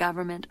about our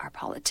government, our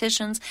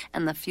politicians,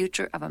 and the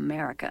future of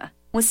America.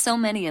 With so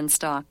many in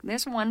stock,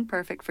 there's one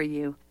perfect for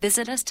you.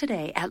 Visit us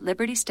today at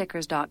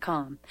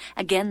LibertyStickers.com.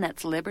 Again,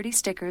 that's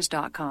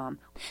LibertyStickers.com.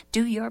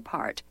 Do your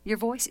part. Your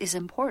voice is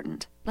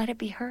important. Let it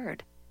be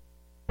heard.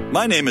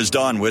 My name is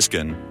Don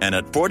Wiskin, and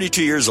at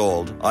 42 years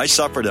old, I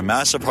suffered a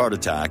massive heart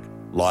attack,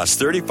 lost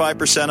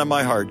 35% of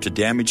my heart to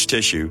damaged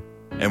tissue,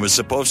 and was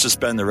supposed to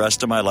spend the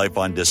rest of my life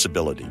on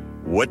disability.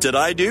 What did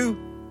I do?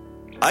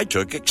 I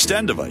took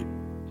Extendivite,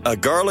 a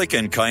garlic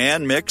and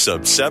cayenne mix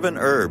of 7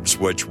 herbs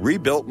which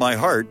rebuilt my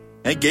heart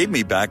and gave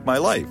me back my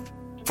life.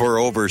 For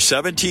over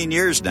 17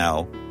 years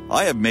now,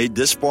 I have made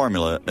this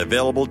formula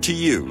available to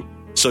you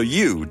so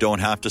you don't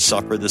have to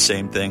suffer the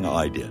same thing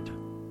I did.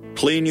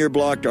 Clean your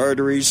blocked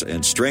arteries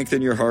and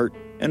strengthen your heart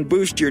and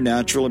boost your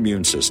natural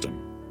immune system.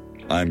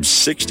 I'm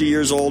 60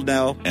 years old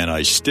now, and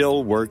I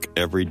still work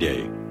every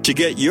day. To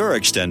get your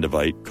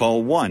Extendivite,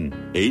 call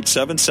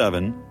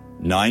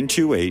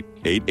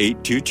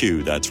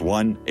 1-877-928-8822. That's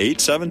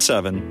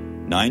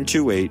 1-877-928-8822.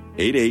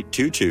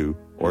 888-928-8822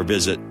 or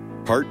visit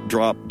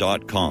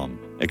heartdrop.com.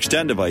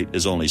 Extendivite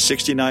is only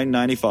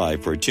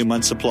 $69.95 for a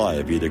 2-month supply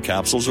of either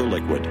capsules or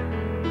liquid.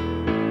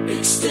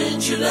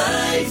 Extend your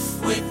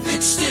life with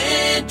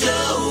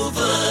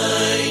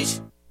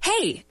Extendovite.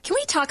 Hey, can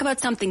we talk about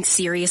something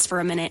serious for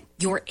a minute?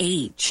 Your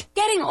age.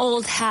 Getting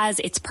old has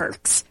its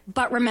perks.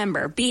 But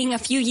remember, being a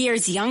few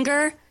years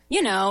younger,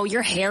 you know,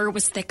 your hair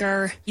was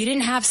thicker, you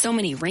didn't have so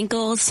many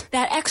wrinkles,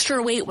 that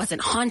extra weight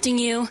wasn't haunting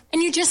you,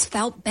 and you just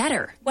felt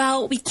better.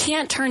 Well, we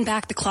can't turn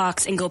back the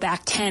clocks and go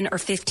back 10 or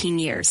 15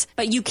 years,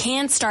 but you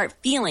can start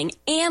feeling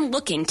and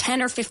looking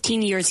 10 or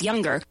 15 years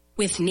younger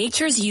with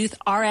Nature's Youth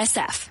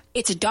RSF.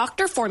 It's a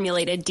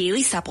doctor-formulated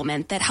daily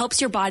supplement that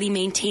helps your body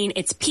maintain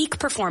its peak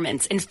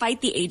performance and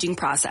fight the aging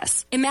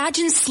process.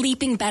 Imagine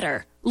sleeping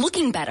better,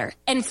 looking better,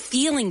 and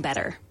feeling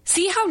better.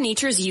 See how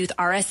Nature's Youth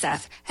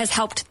RSF has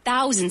helped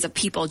thousands of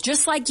people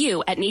just like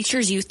you at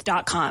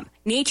nature'syouth.com.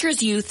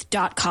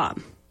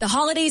 nature'syouth.com. The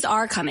holidays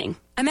are coming.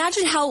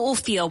 Imagine how it will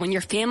feel when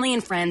your family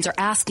and friends are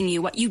asking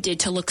you what you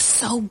did to look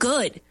so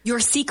good. Your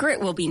secret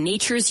will be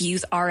Nature's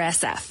Youth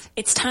RSF.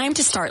 It's time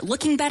to start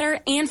looking better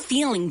and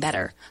feeling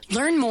better.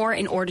 Learn more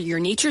and order your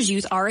Nature's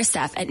Youth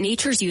RSF at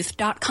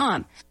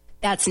nature'syouth.com.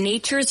 That's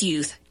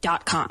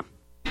nature'syouth.com.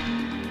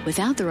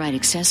 Without the right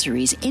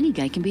accessories, any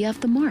guy can be off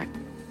the mark.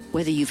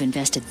 Whether you've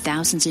invested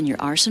thousands in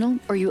your arsenal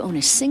or you own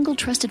a single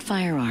trusted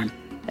firearm,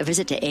 a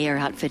visit to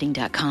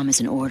AROutfitting.com is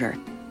in order.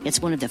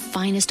 It's one of the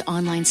finest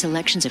online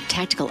selections of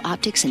tactical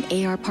optics and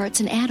AR parts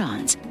and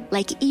add-ons,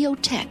 like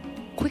EOTech,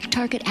 quick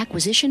target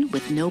acquisition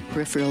with no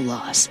peripheral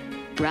loss.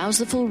 Browse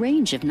the full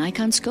range of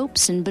Nikon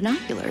scopes and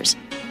binoculars.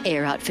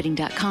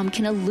 AROutfitting.com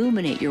can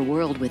illuminate your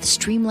world with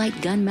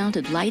Streamlight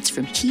gun-mounted lights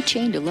from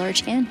keychain to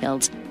large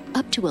handhelds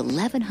up to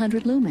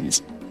 1,100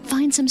 lumens.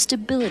 Find some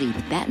stability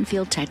with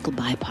Battenfield tactical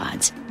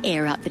bipods.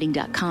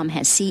 AirOutfitting.com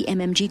has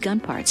CMMG gun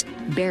parts,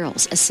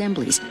 barrels,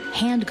 assemblies,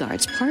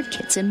 handguards, part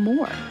kits, and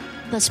more.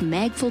 Plus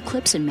mag-full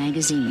clips and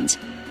magazines.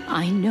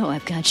 I know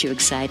I've got you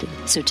excited,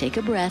 so take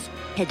a breath.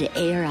 Head to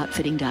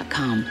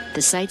AirOutfitting.com.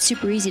 The site's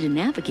super easy to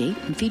navigate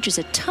and features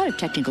a ton of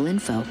technical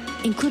info,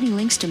 including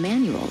links to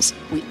manuals.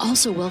 We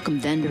also welcome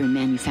vendor and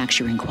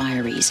manufacturer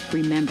inquiries.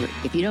 Remember,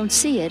 if you don't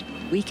see it,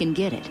 we can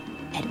get it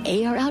at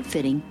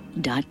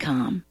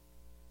AirOutfitting.com.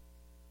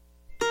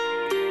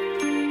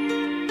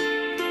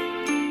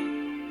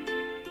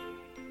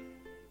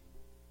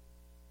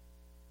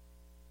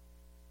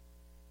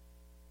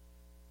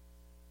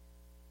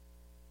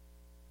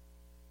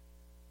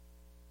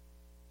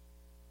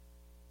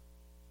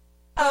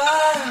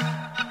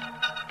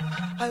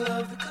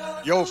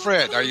 Yo,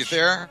 Fred, are you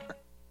there?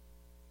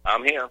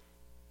 I'm here.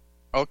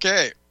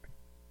 Okay.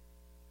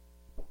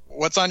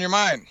 What's on your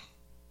mind?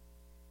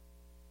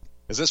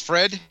 Is this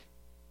Fred?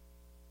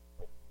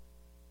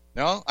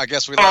 No? I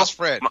guess we lost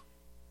Fred.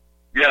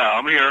 Yeah,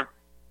 I'm here.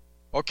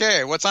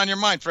 Okay, what's on your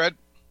mind, Fred?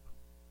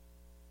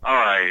 All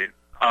right.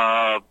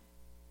 I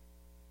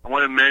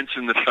want to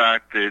mention the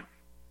fact that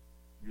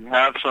you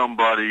have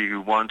somebody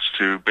who wants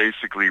to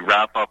basically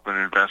wrap up an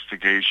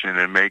investigation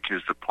and make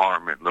his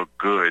department look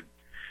good,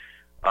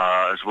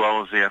 as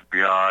well as the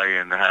FBI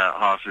and the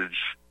hostage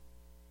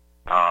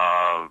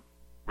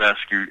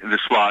rescue, the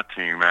SWAT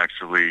team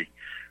actually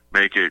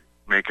make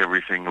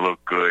everything look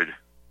good.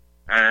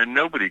 And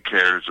nobody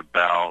cares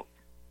about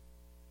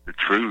the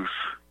truth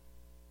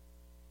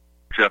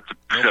except the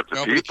people.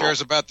 Nobody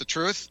cares about the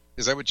truth?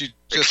 Is that what you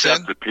just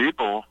said? Except the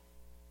people.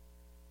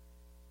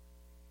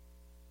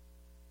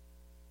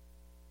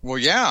 Well,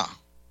 yeah.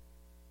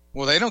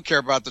 Well, they don't care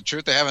about the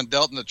truth. They haven't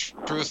dealt in the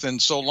truth in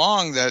so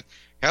long that,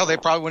 hell, they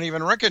probably wouldn't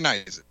even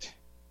recognize it.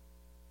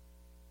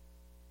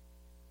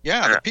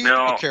 Yeah, the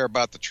people care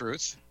about the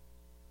truth.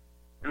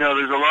 You know,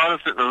 there's a lot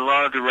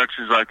of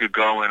directions I could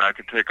go in. I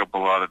could take up a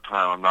lot of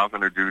time. I'm not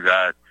going to do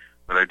that,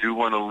 but I do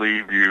want to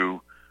leave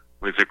you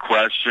with a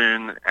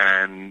question,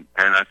 and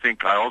I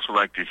think I also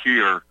like to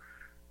hear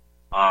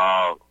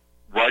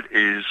what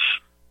is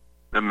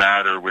the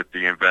matter with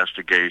the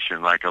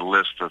investigation, like a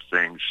list of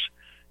things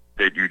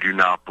that you do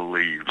not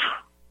believe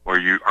or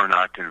you are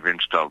not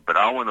convinced of. But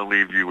I want to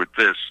leave you with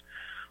this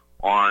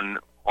on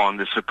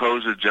the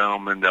supposed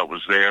gentleman that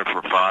was there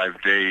for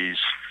 5 days.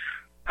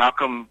 How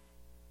come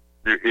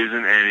there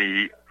isn't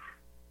any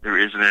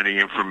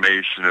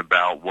information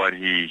about what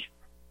he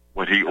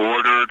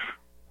ordered,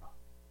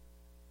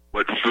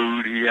 what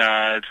food he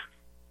had,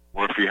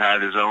 or if he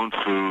had his own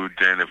food?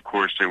 Then of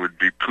course there would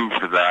be proof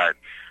of that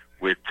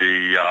with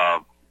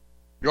the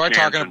you are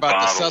talking about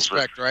the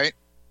suspect, right?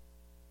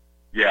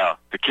 Yeah,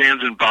 the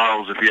cans and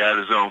bottles if he had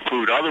his own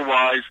food.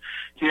 Otherwise,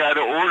 he had to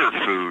order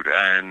food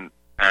and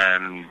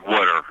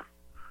water.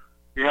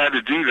 He had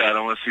to do that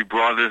unless he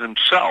brought it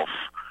himself.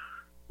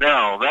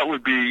 Now, that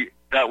would be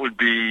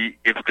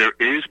if there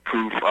is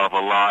proof of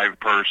a live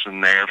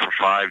person there for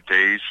 5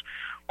 days,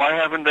 why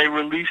haven't they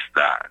released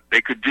that?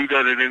 They could do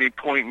that at any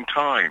point in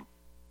time.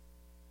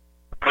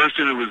 The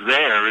person who was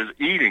there is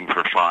eating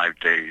for 5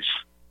 days.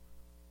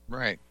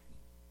 Right.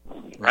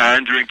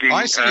 And drinking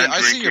I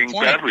see your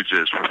point.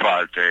 beverages for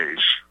 5 days.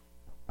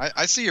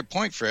 I see your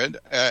point, Fred.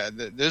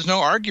 There's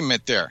no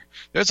argument there.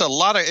 There's a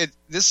lot of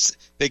this.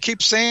 They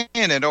keep saying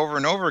it over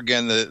and over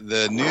again.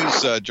 The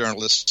news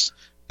journalists,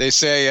 they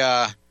say,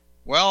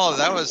 "Well,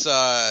 that was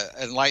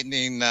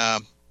enlightening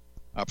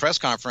press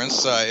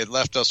conference. It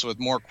left us with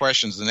more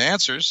questions than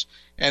answers."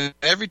 And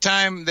every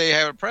time they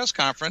have a press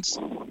conference,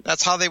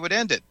 that's how they would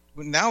end it.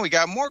 Now we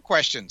got more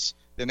questions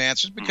than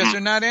answers because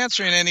they're not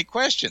answering any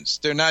questions.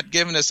 They're not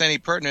giving us any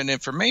pertinent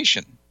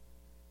information,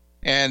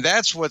 and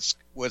that's what's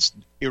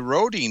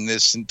eroding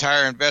this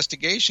entire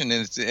investigation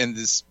in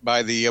this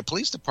by the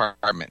police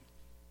department.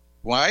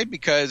 Why?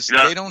 Because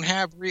they don't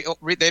have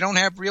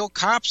real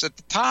cops at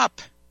the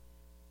top.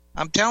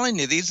 I'm telling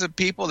you, these are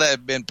people that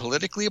have been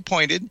politically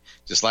appointed,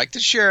 just like the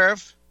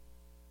sheriff,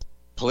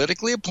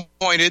 politically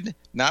appointed,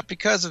 not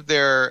because of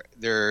their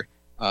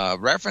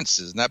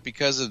references, not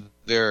because of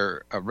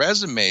their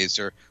resumes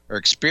or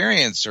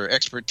experience or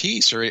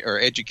expertise or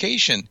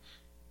education,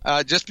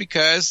 just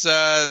because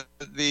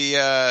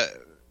the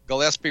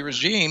Gillespie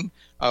regime,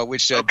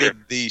 which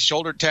did the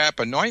shoulder tap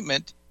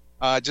anointment,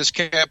 just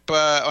kept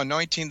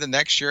anointing the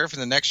next sheriff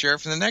and the next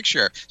sheriff and the next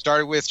sheriff.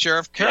 Started with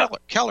Sheriff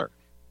Keller.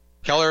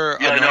 Keller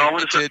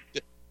anointed.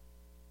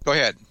 Go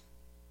ahead.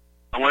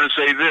 I want to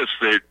say this: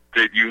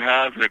 that you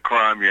have in a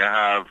crime, you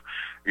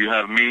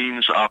have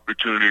means,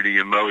 opportunity,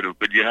 and motive,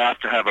 but you have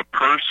to have a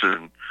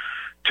person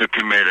to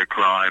commit a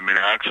crime, an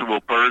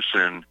actual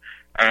person,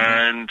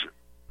 and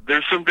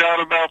there's some doubt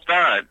about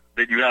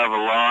that you have a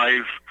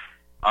live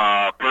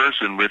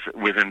person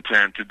with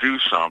intent to do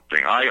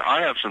something.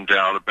 I have some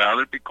doubt about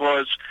it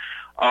because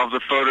of the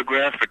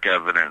photographic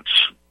evidence.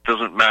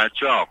 Doesn't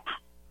match up.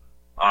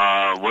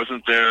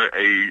 Wasn't there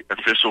a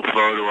official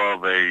photo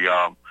of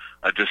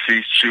a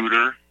deceased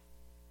shooter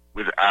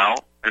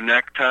without a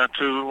neck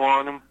tattoo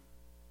on him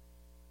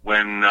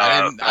when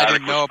I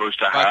didn't know was supposed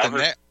to have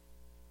it?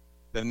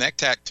 The neck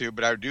tattoo,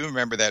 but I do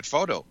remember that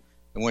photo.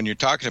 The one you're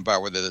talking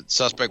about where the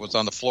suspect was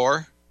on the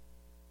floor.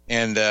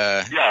 And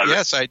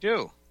yes, I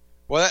do.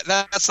 Well,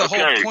 that's the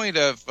whole point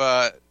of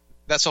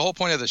that's the whole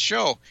point of the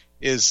show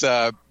is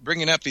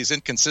bringing up these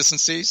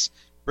inconsistencies,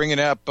 bringing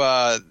up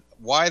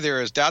why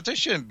there is doubt. There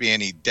shouldn't be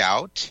any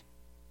doubt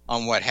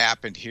on what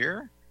happened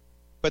here,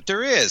 but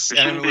there is.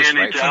 There shouldn't be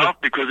any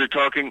doubt because they're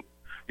talking.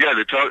 Yeah,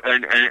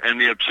 and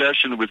the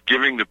obsession with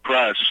giving the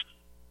press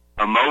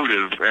a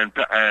motive,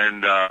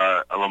 and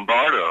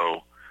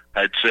Lombardo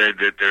had said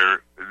that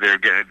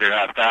they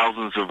have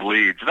thousands of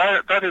leads.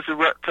 That is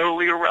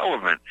totally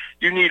irrelevant.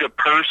 You need a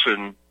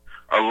person,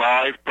 a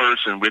live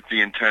person with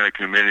the intent of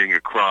committing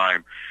a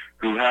crime,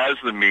 who has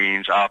the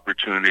means,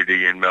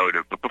 opportunity, and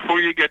motive. But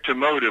before you get to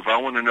motive, I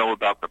want to know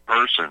about the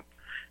person,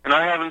 and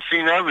I haven't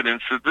seen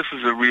evidence that this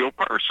is a real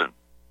person.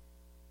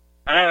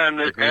 And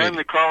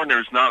the coroner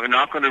is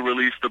not going to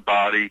release the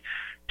body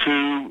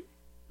to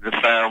the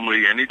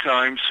family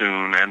anytime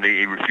soon, and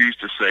he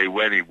refused to say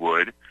when he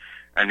would.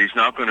 And he's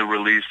not going to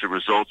release the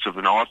results of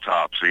an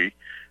autopsy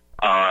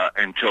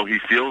until he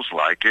feels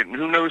like it. And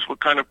who knows what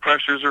kind of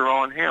pressures are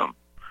on him.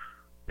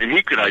 And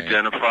he could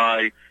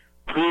identify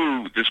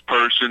who this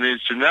person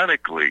is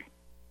genetically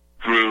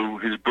through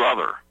his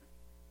brother.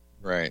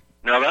 Right.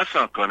 Now, that's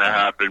not going to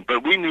happen.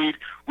 But we need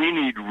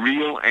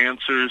real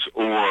answers,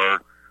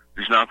 or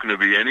there's not going to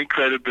be any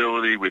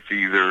credibility with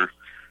either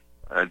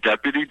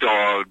Deputy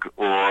Dog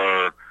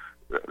or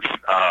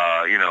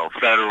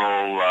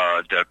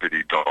federal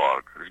deputy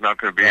dog. There's not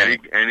going to be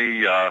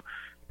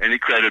any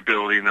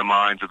credibility in the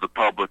minds of the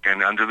public.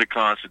 And under the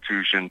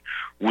Constitution,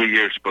 we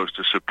are supposed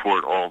to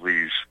support all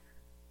these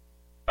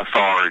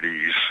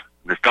authorities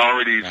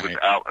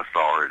without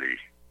authority.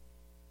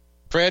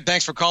 Fred,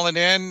 thanks for calling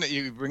in.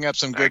 You bring up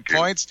some good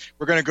points.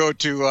 We're going to go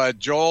to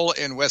Joel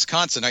in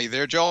Wisconsin. Are you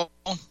there, Joel?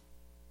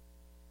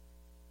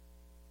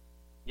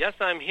 Yes,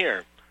 I'm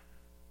here.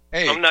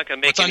 Hey, I'm not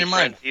going to make any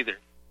friends either.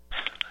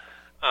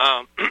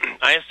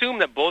 I assume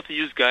that both of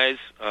you guys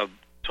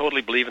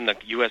totally believe in the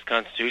U.S.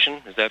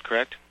 Constitution. Is that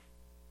correct?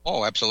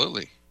 Oh,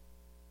 absolutely.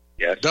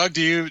 Yes. Doug,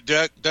 do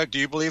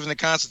you believe in the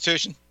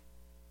Constitution?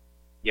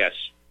 Yes.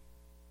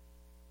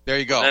 There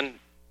you go. And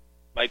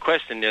my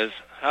question is,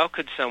 how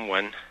could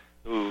someone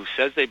who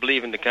says they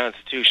believe in the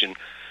Constitution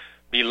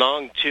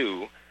belong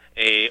to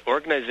a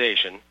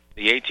organization,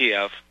 the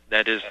ATF,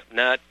 that is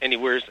not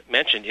anywhere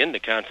mentioned in the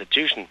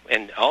Constitution,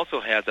 and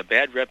also has a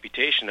bad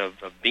reputation of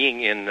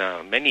being in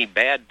many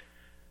bad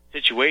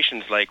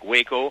situations like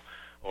Waco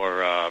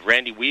or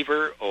Randy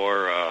Weaver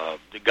or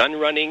the gun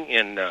running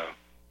in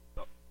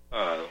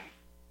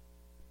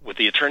with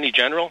the Attorney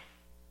General?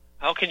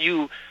 How can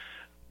you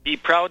be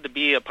proud to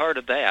be a part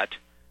of that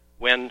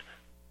when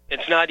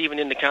it's not even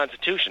in the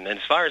Constitution? And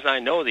as far as I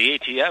know, the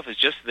ATF is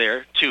just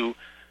there to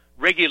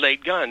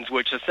regulate guns,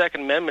 which the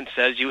Second Amendment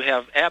says you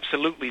have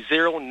absolutely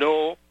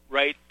no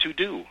right to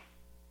do.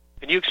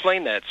 Can you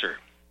explain that, sir?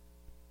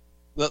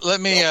 Let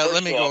me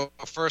go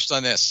first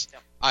on this.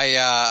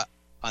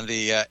 On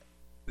the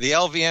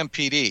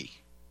LVMPD,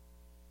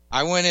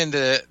 I went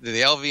into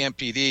the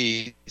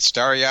LVMPD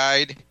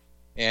starry-eyed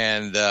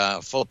and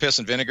full of piss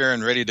and vinegar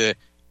and ready to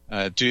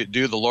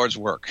do the Lord's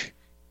work.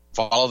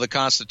 follow the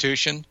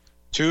Constitution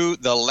to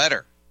the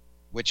letter,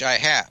 which I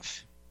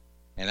have.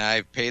 And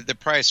I've paid the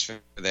price for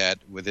that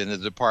within the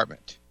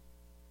department.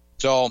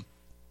 So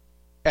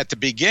at the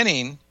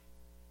beginning,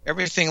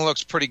 everything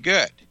looks pretty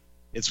good.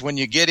 It's when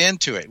you get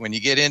into it, when you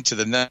get into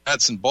the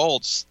nuts and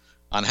bolts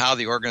on how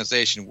the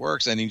organization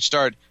works, and you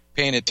start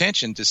paying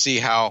attention to see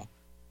how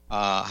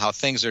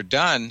things are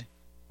done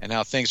and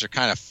how things are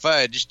kind of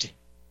fudged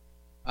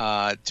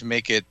to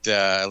make it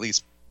at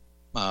least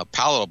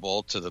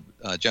palatable to the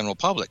general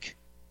public.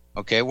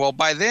 Okay, well,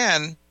 by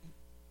then,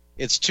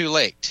 it's too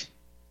late.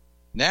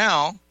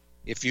 Now,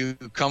 if you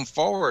come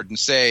forward and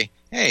say,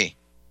 hey,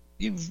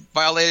 you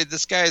violated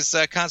this guy's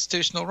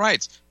constitutional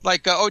rights,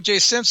 like O.J.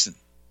 Simpson,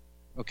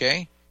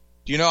 okay?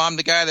 Do you know I'm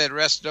the guy that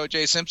arrested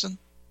O.J. Simpson?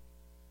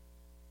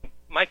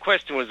 My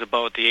question was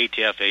about the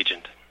ATF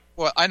agent.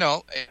 Well, I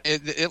know.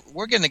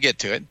 We're going to get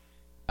to it.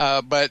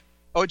 But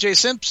O.J.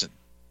 Simpson,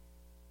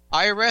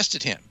 I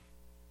arrested him.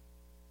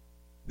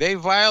 They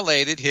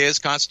violated his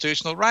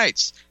constitutional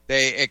rights.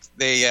 They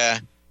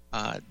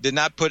did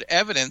not put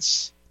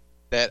evidence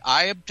that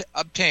I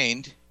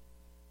obtained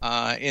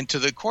into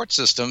the court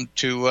system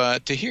to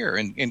hear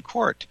in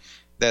court.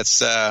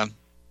 That's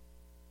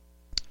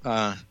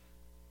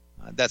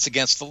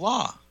against the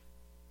law.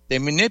 They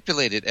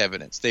manipulated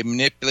evidence. They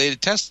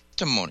manipulated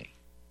testimony.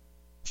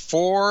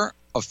 4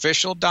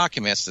 official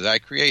documents that I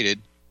created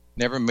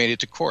never made it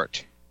to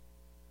court.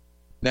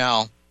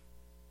 Now,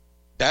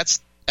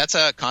 that's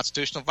a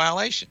constitutional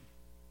violation.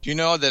 Do you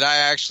know that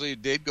I actually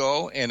did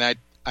go and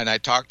I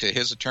talked to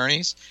his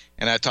attorneys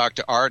and I talked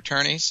to our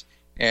attorneys,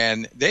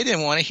 and they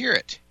didn't want to hear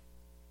it.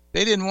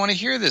 They didn't want to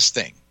hear this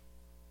thing.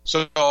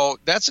 So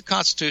that's a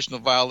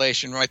constitutional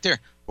violation right there.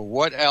 But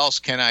what else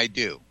can I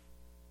do?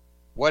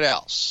 What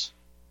else?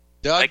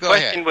 Doug, My go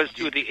question ahead. was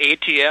to the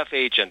ATF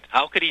agent.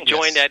 How could he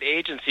join that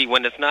agency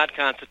when it's not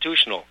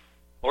constitutional,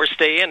 or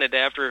stay in it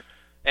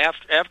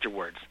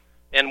afterwards?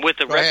 And with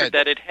the Go record ahead.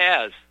 that it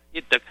has,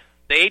 the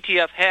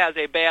ATF has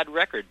a bad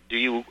record. Do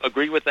you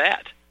agree with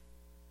that?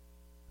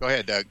 Go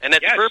ahead, Doug. And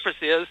its purpose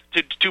is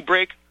to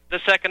break the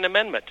Second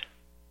Amendment.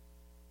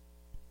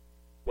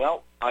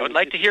 Well, I would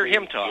like to hear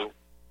him talk.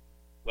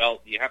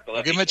 Well, you have to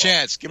let Give me him a talk,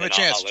 chance. Give him a and I'll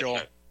chance, let Joel. you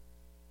know.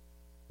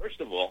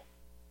 First of all,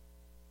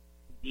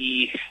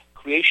 the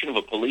creation of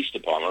a police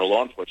department or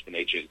law enforcement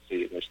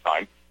agency at this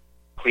time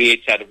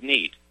creates out of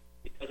need.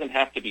 It doesn't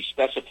have to be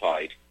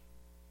specified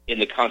in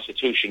the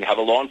Constitution to have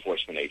a law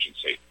enforcement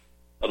agency.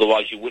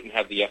 Otherwise, you wouldn't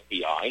have the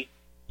FBI.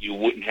 You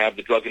wouldn't have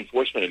the Drug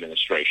Enforcement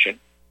Administration.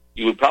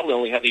 You would probably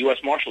only have the U.S.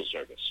 Marshal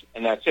Service,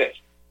 and that's it.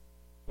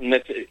 And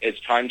that's, as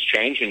times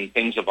change and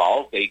things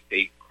evolve,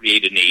 they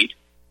create a need.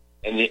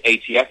 And the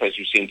ATF, as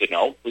you seem to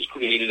know, was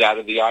created out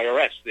of the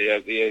IRS,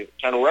 the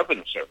Internal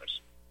Revenue Service,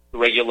 to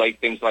regulate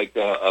things like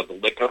the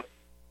liquor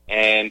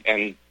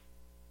and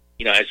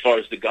you know, as far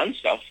as the gun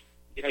stuff,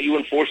 you know, you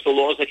enforce the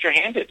laws that you're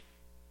handed.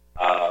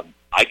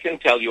 I can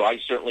tell you, I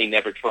certainly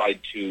never tried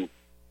to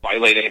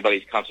violate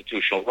anybody's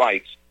constitutional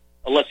rights,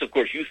 unless, of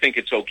course, you think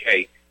it's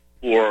okay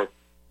for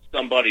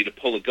somebody to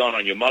pull a gun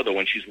on your mother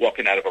when she's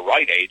walking out of a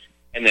Rite Aid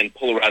and then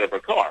pull her out of her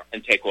car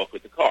and take off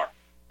with the car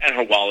and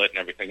her wallet and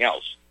everything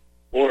else.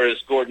 Or, as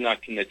Gordon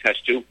can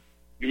attest to, you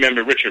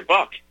remember Richard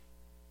Buck,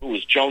 who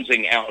was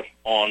jonesing out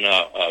on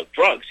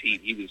drugs.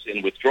 He was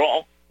in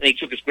withdrawal, and he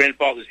took his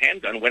grandfather's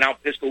handgun and went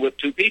out pistol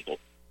whipped 2 people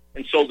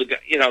and sold the gun.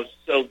 You know,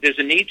 so there's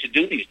a need to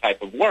do these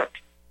type of work.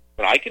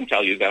 But I can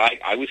tell you that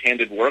I was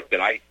handed work that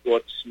I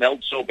thought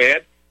smelled so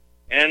bad,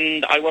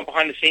 and I went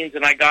behind the scenes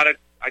and I got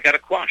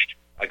it quashed.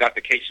 I got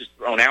the cases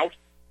thrown out.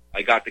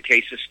 I got the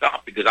cases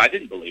stopped because I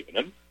didn't believe in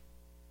them.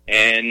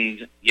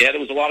 And, yeah, there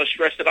was a lot of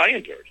stress that I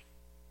endured.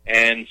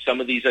 And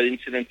some of these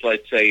incidents,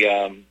 let's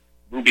say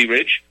Ruby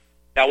Ridge,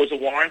 that was a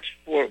warrant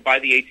by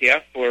the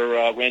ATF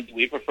for Randy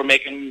Weaver for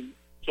making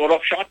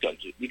sawed-off shotguns.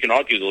 You can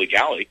argue the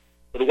legality,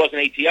 but it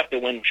wasn't ATF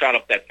that went and shot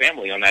up that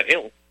family on that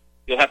hill.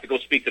 You'll have to go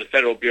speak to the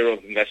Federal Bureau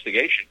of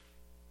Investigation.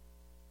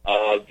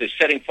 The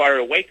setting fire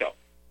at Waco,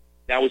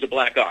 that was a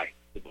black eye.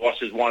 The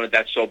bosses wanted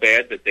that so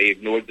bad that they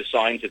ignored the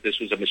signs that this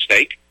was a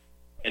mistake,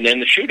 and then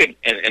the shooting,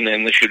 and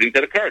then the shooting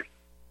that occurred.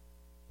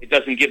 It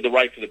doesn't give the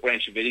right for the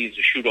Branch Davidians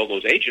to shoot all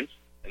those agents,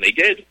 and they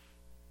did.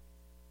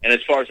 And as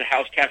far as a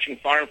house catching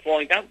fire and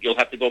falling down, you'll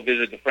have to go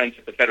visit the friends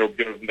at the Federal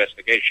Bureau of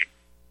Investigation.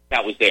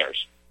 That was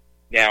theirs.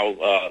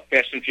 Now,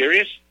 Fast and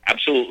Furious,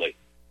 absolutely.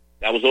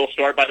 That was all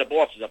started by the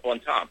bosses up on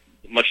top,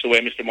 much the way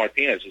Mr.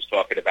 Martinez was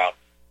talking about.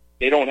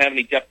 They don't have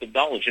any depth of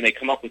knowledge, and they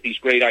come up with these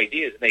great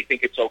ideas, and they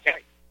think it's okay.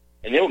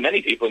 And there were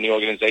many people in the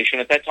organization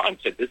at that time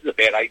said, this is a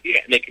bad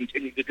idea, and they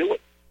continued to do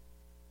it.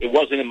 It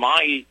wasn't in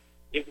my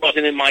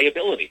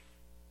ability.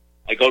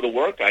 I go to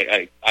work.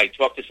 I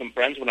talked to some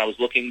friends when I was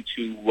looking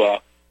to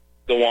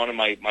go on in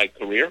my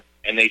career,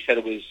 and they said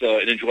it was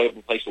an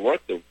enjoyable place to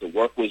work. The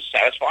work was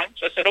satisfying,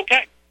 so I said,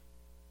 okay.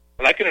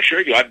 But I can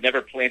assure you, I've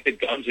never planted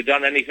guns or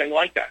done anything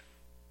like that.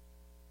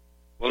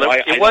 Well,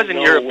 it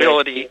wasn't your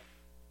ability.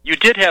 You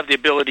did have the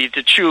ability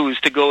to choose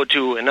to go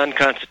to an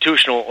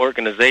unconstitutional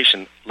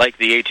organization like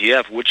the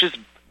ATF, which is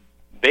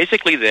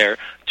basically there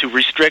to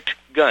restrict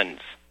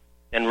guns.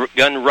 and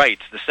gun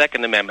rights, the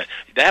Second Amendment.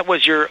 That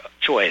was your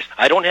choice.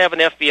 I don't have an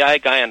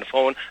FBI guy on the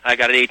phone. I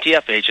got an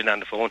ATF agent on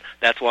the phone.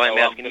 That's why I'm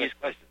asking these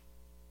questions.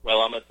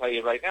 Well, I'm going to tell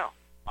you right now.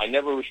 I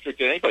never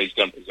restricted anybody's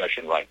gun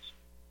possession rights.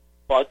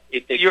 But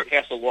if they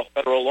pass a law,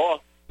 federal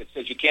law, that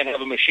says you can't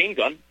have a machine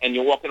gun, and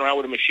you're walking around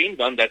with a machine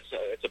gun that's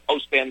it's a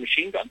post-ban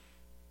machine gun,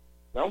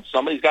 well,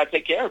 somebody's got to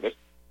take care of it.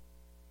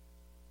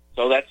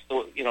 So that's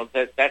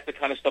the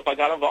kind of stuff I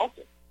got involved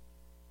in.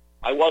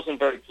 I wasn't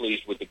very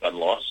pleased with the gun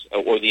laws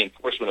or the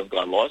enforcement of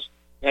gun laws.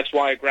 That's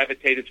why I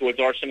gravitated towards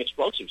arson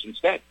explosives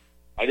instead.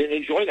 I didn't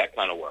enjoy that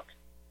kind of work.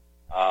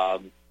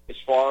 As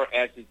far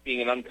as it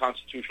being an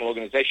unconstitutional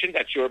organization,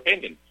 that's your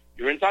opinion.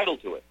 You're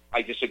entitled to it.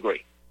 I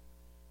disagree.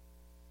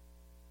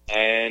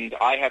 And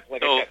I have, I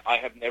said, I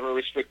have never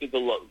restricted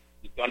the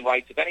gun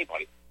rights of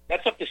anybody.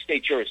 That's up to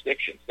state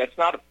jurisdictions. That's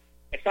not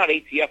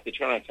ATF to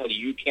turn around and tell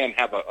you can't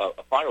have a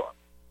firearm.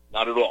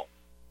 Not at all.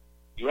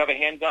 You have a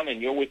handgun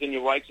and you're within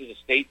your rights as a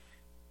state,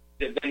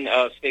 then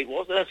state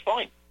laws, that's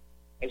fine.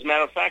 As a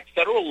matter of fact,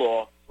 federal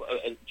law,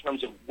 in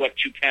terms of what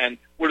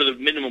are the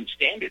minimum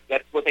standards?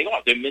 That's what they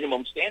are. They're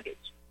minimum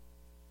standards.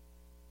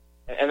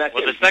 And that's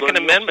the Second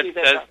Amendment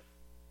says.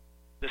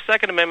 The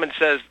Second Amendment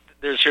says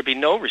there should be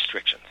no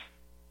restrictions.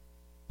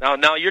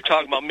 Now you're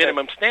talking about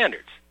minimum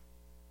standards,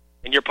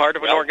 and you're part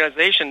of an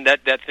organization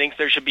that thinks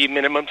there should be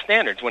minimum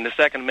standards when the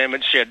Second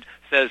Amendment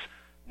says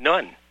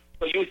none.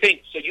 So you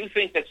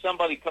think that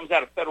somebody comes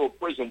out of federal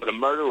prison with a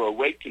murder or a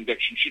rape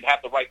conviction should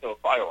have the right to a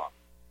firearm?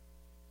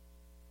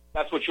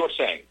 That's what you're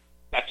saying.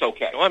 That's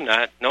okay. No, I'm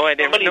not. No, I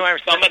didn't.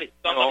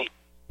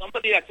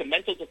 Somebody that's a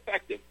mental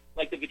defective,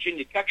 like the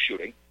Virginia Tech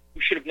shooting, who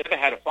should have never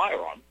had a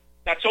firearm.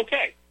 That's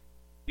okay.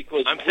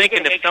 Because I'm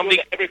thinking if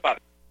somebody, everybody.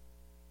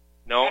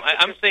 No,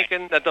 I'm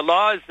thinking that the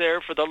law is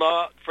there for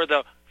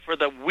the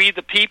we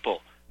the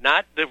people,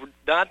 not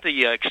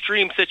the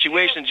extreme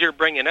situations you're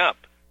bringing up.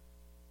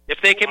 If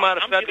they came out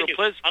of federal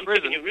prison, I'm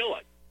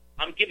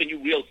giving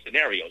you real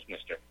scenarios,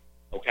 Mister.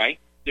 Okay,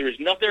 there is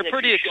nothing. They're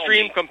pretty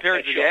extreme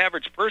compared to the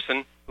average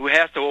person who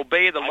has to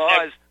obey the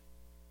laws.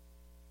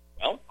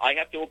 Well, I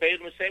have to obey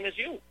them the same as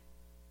you.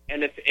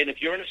 And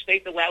if you're in a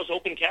state that allows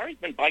open carry,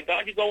 then by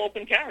God, you go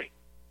open carry.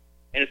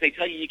 And if they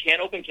tell you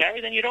can't open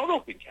carry, then you don't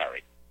open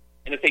carry.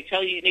 And if they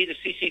tell you need a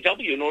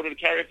CCW in order to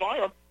carry a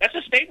firearm, that's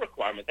a state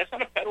requirement. That's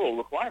not a federal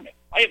requirement.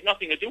 I have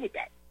nothing to do with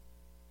that.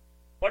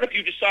 What if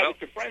you decide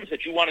with your friends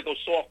that you want to go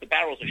saw off the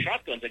barrels of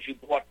shotguns that you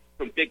bought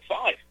from Big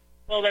Five?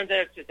 Well, then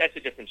that's a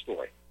different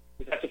story.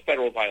 Because that's a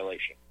federal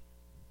violation.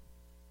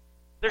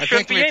 There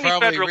shouldn't be any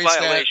federal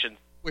violation.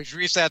 We've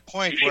reached that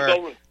point where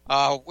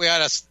we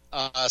ought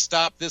to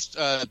stop this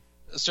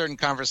certain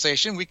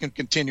conversation. We can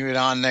continue it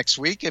on next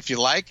week if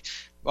you like.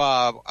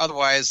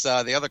 Otherwise,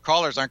 the other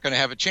callers aren't going to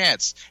have a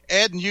chance.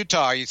 Ed in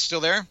Utah, are you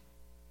still there?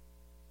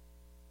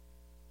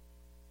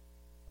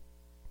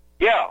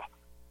 Yeah.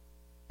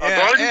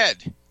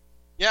 Ed.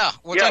 Yeah,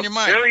 what's on your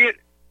mind?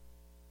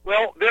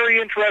 Very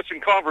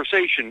interesting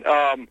conversation.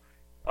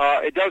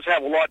 It does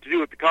have a lot to do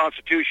with the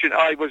Constitution.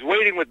 I was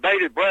waiting with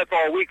bated breath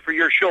all week for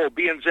your show,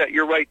 being that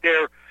you're right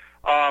there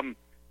in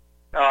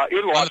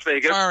Las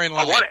Vegas. I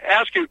want to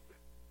ask you.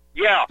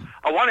 Yeah,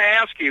 I want to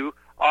ask you.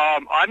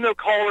 I'm the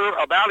caller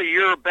about a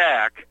year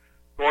back,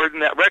 Gordon,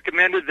 that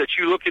recommended that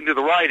you look into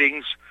the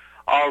writings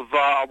of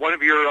one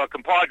of your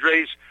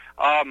compadres,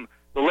 the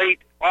late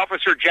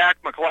Officer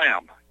Jack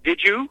McClam.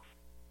 Did you?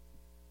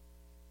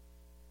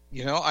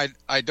 You know,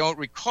 I don't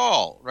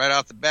recall right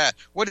off the bat.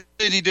 What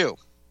did he do?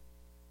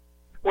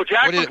 Well,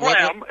 Jack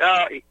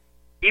McClam,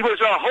 he was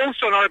a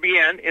host on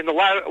RBN in the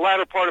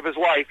latter part of his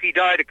life. He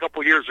died a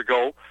couple years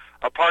ago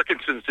of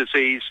Parkinson's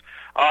disease.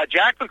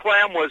 Jack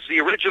McClam was the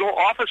original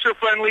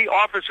officer-friendly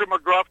Officer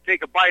McGruff,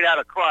 take a bite out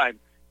of crime.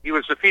 He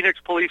was the Phoenix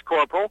Police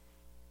Corporal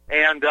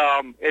and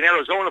in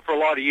Arizona for a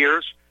lot of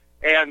years.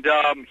 And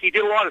he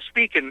did a lot of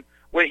speaking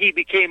when he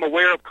became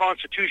aware of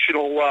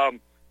constitutional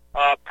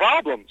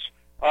problems.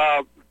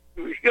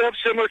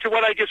 Similar to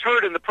what I just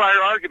heard in the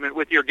prior argument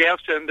with your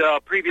guest and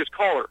previous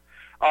caller.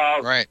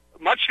 Right.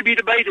 Much to be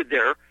debated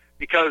there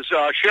because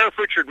Sheriff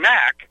Richard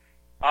Mack,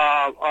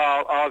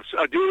 a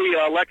duly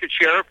elected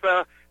sheriff,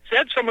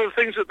 said some of the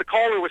things that the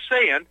caller was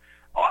saying.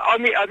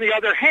 On the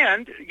other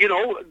hand, you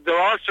know, there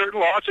are certain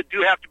laws that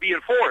do have to be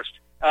enforced.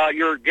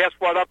 Your guest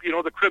brought up, you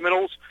know, the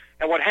criminals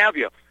and what have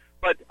you.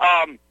 But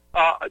I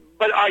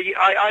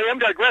am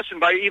digressing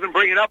by even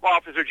bringing up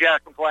Officer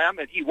Jack McClam,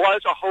 and he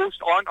was a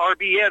host on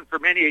RBN for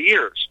many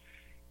years.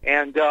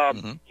 And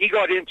he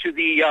got into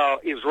the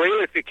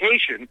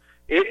Israelification,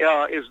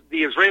 is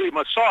the Israeli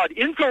Mossad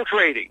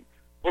infiltrating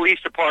police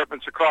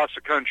departments across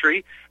the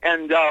country.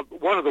 And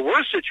one of the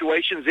worst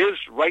situations is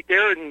right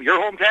there in your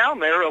hometown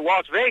there in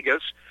Las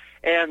Vegas,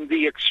 and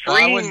the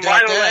extreme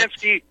Meyer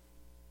Lansky,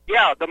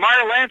 the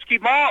Meyer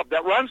Lansky mob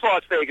that runs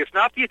Las Vegas,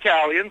 not the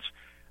Italians,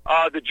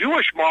 the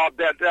Jewish mob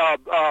that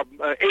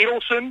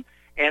Adelson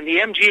and the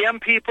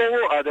MGM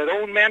people that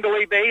own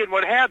Mandalay Bay and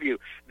what have you.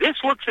 This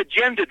looks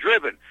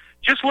agenda-driven.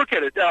 Just look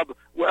at it.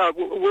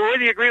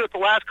 Whether you agree with the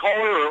last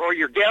caller or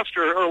your guest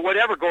or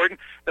whatever, Gordon,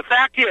 the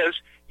fact is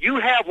you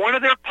have one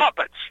of their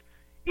puppets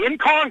in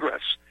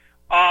Congress,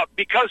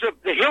 because of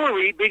the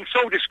Hillary being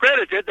so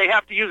discredited, they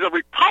have to use a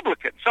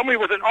Republican, somebody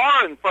with an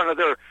R in front of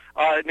their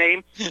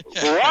name,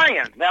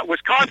 Ryan, that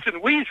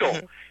Wisconsin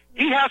weasel.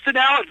 He has to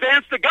now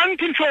advance the gun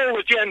control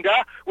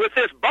agenda with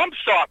this bump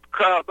stop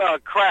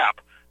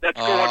crap that's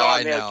going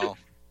on there.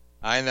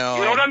 I know.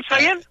 You know what I'm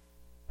saying?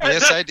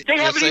 Yes, I do. They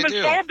haven't even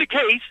solved the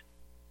case.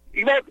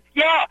 Yeah,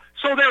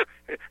 so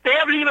they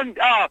haven't even,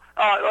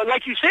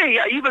 like you say,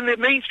 even the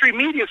mainstream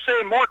media is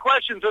saying more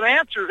questions than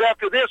answers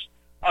after this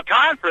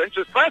conference,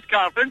 this press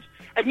conference,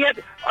 and yet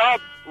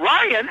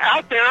Ryan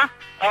out there,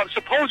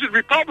 supposed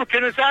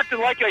Republican, is acting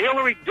like a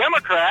Hillary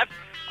Democrat,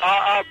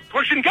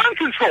 pushing gun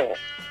control.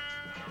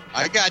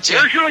 I got you.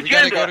 Here's your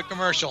agenda. We got to go to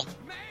commercial.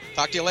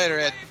 Talk to you later,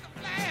 Ed.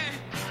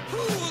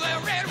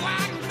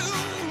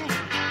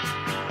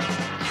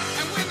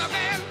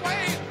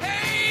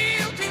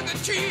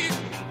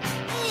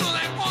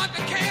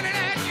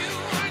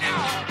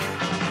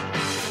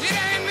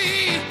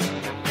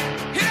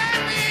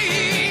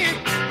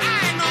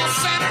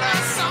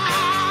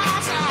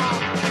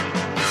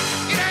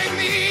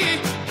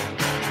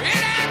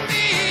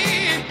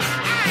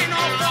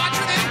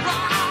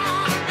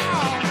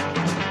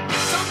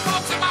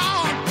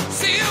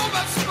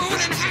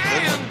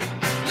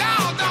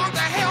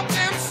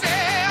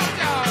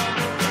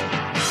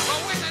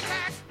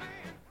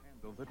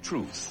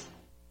 Truth.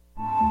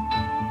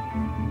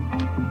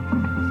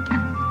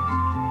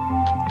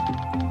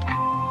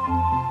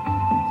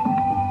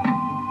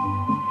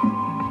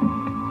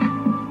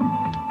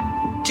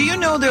 Do you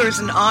know there is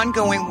an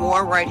ongoing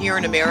war right here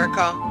in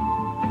America?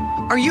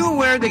 Are you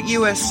aware that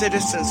U.S.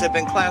 citizens have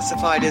been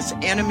classified as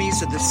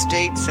enemies of the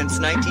state since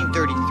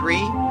 1933?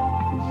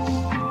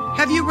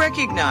 Have you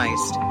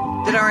recognized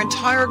that our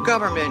entire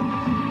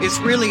government is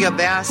really a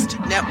vast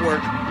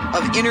network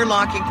of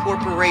interlocking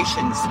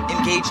corporations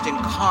engaged in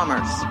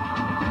commerce?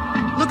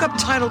 Look up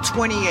Title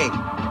 28,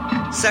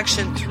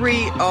 Section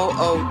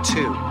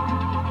 3002.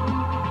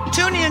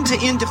 Tune in to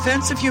In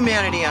Defense of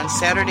Humanity on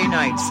Saturday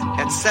nights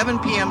at 7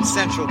 p.m.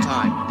 Central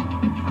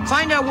Time.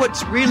 Find out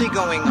what's really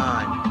going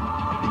on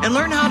and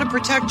learn how to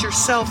protect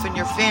yourself and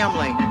your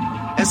family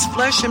as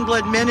flesh and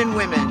blood men and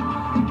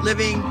women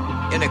living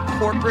in a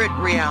corporate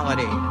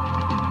reality.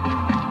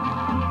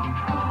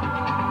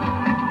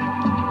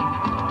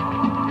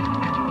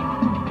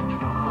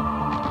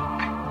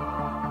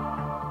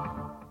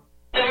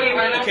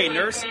 Okay,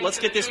 nurse, let's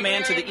get this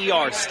man to the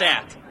ER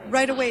stat.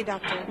 Right away,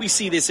 doctor. We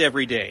see this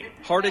every day.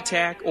 Heart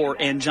attack or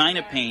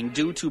angina pain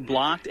due to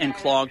blocked and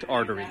clogged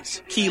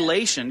arteries.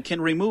 Chelation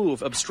can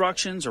remove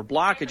obstructions or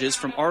blockages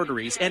from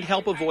arteries and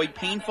help avoid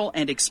painful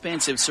and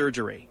expensive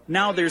surgery.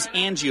 Now there's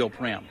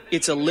Angioprim.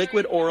 It's a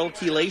liquid oral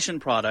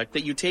chelation product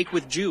that you take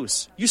with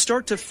juice. You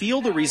start to feel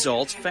the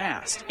results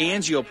fast.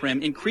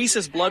 Angioprim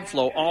increases blood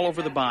flow all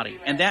over the body,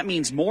 and that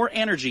means more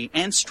energy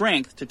and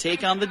strength to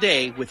take on the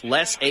day with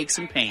less aches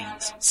and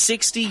pains.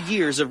 60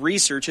 years of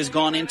research has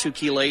gone into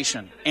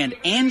chelation, and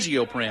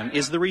Angioprim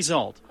is the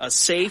result. A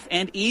safe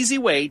and easy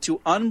way to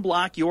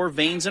unblock your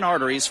veins and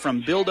arteries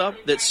from buildup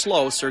that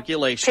slow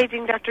circulation.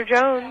 Paging Dr.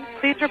 Jones.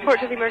 Please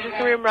report to the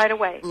emergency room right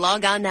away.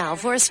 Log on now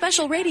for a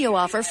special radio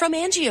offer from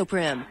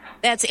Angioprim.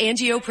 That's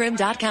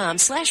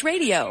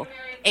angioprim.com/radio.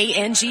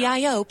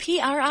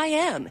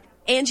 ANGIOPRIM.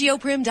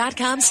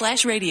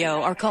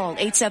 Angioprim.com/radio or call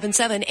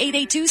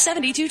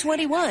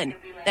 877-882-7221.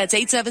 That's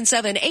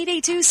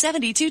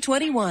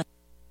 877-882-7221.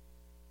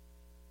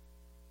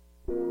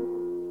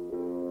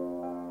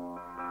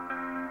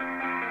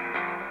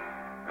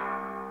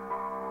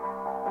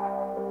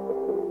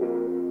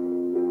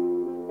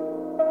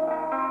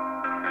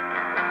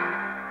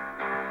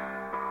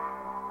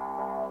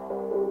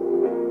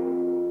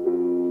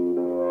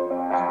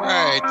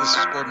 This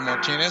is Gordon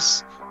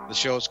Martinez. The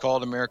show is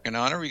called American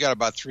Honor. We got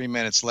about 3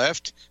 minutes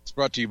left. It's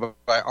brought to you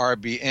by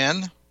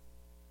RBN.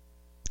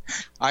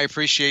 I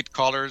appreciate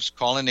callers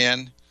calling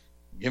in,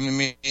 giving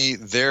me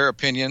their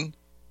opinion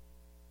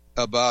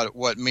about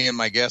what me and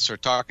my guests are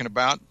talking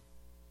about.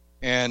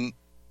 And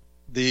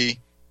the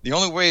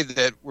only way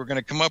that we're going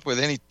to come up with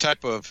any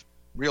type of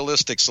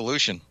realistic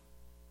solution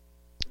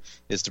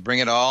is to bring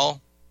it all,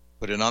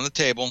 put it on the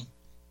table,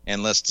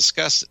 and let's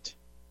discuss it.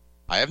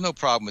 I have no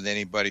problem with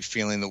anybody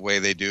feeling the way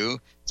they do,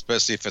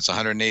 especially if it's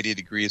 180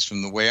 degrees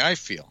from the way I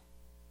feel.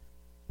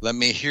 Let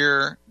me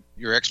hear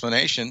your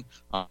explanation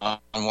on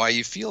why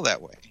you feel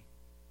that way.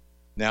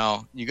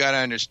 Now, you got to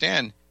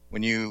understand,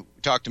 when you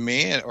talk to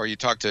me or you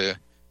talk to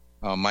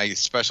my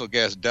special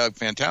guest, Doug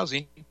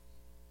Fantozzi,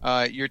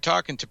 you're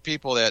talking to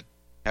people that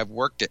have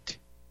worked it.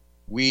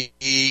 We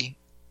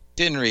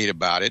didn't read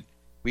about it.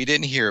 We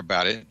didn't hear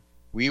about it.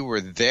 We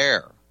were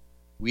there.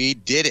 We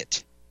did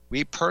it.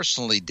 We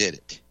personally did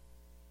it.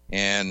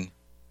 And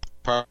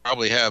I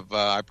probably have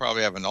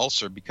an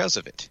ulcer because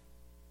of it.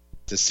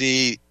 To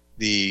see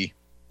the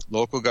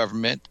local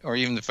government or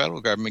even the federal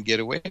government get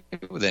away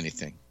with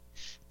anything.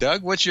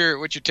 Doug, what's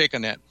your take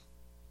on that?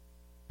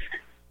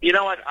 You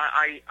know what?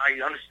 I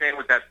understand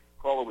what that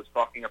caller was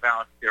talking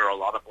about. There are a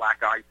lot of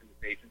black eyes in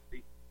this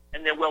agency,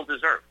 and they're well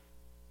deserved.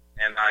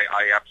 And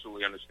I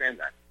absolutely understand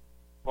that.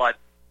 But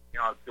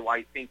do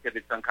I think that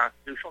it's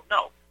unconstitutional?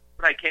 No.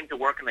 But I came to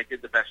work and I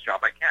did the best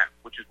job I can,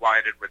 which is why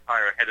I didn't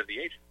retire head of the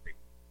agency.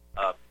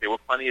 There were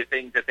plenty of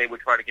things that they would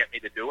try to get me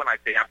to do, and I'd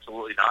say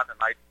absolutely not, and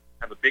I'd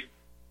have a big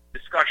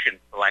discussion,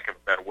 for lack of a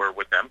better word,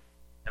 with them,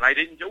 and I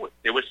didn't do it.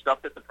 There was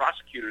stuff that the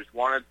prosecutors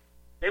wanted.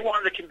 They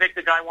wanted to convict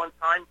a guy one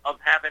time of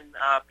having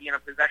being in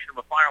possession of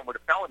a firearm with a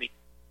felony,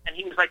 and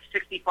he was like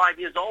 65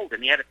 years old,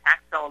 and he had a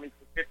tax felony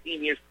for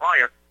 15 years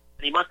prior,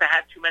 and he must have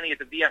had too many at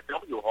the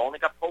VFW hall, and they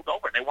got pulled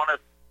over, and they want to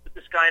put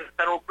this guy in a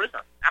federal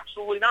prison.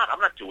 Absolutely not. I'm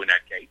not doing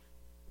that case.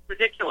 It's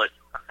ridiculous.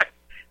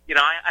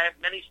 I have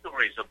many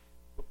stories of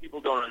what people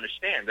don't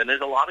understand, and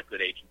there's a lot of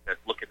good agents that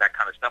look at that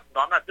kind of stuff,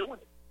 but I'm not doing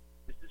it.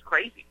 This is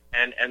crazy,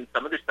 and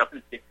some of this stuff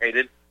is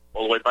dictated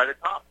all the way by the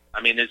top.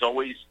 I mean, there's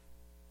always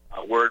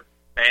word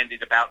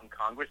bandied about in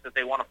Congress that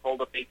they want to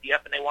fold up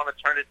ATF and they want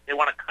to cut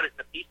it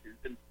to pieces,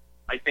 and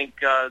I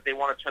think they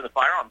want to turn the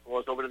firearms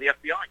laws over to the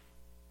FBI.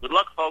 Good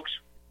luck, folks.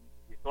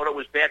 You thought it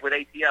was bad with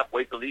ATF.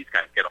 Wait till these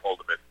guys get a hold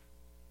of it.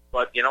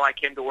 But, I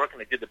came to work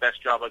and I did the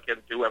best job I can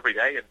do every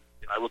day, and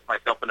I looked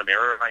myself in the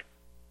mirror, and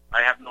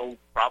I have no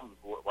problems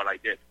with what I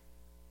did.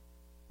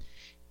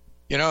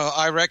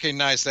 I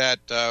recognize that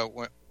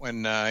when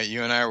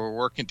you and I were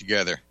working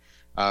together.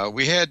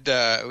 We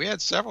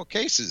had several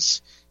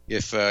cases.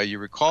 If you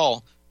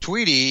recall,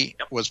 Tweety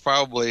was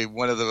probably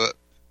one of the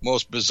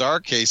most bizarre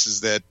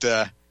cases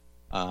that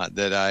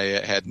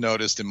I had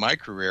noticed in my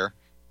career.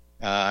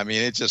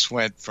 It just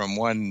went from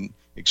one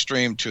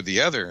extreme to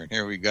the other. And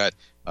here we got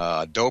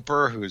a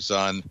doper who's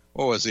on,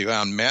 what was he,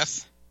 on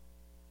meth?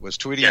 Was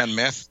Tweety on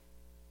meth?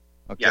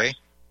 Okay.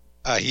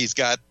 Yes. He's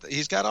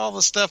got all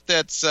the stuff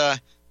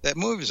that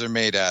movies are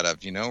made out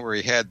of, where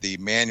he had the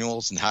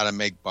manuals and how to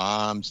make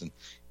bombs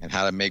and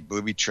how to make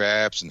booby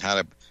traps and how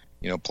to,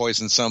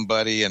 poison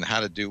somebody and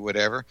how to do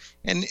whatever.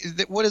 And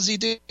what does he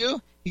do?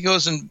 He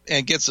goes and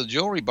gets a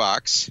jewelry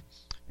box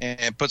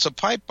and puts a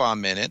pipe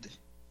bomb in it,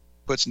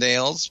 puts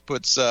nails,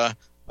 puts a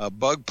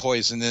bug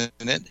poison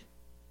in it,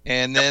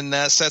 and then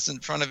sets it in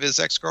front of his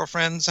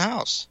ex-girlfriend's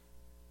house.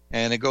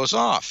 And it goes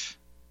off.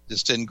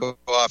 Just didn't go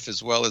off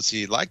as well as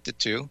he liked it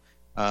to.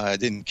 It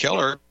didn't kill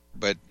her,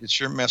 but it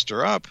sure messed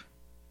her up.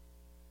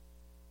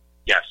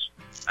 Yes,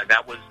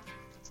 that was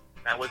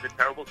a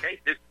terrible case.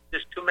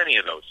 There's too many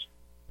of those.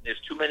 There's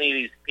too many of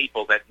these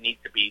people that need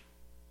to be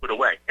put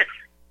away. And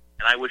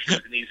I wish there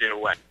was an easier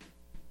way.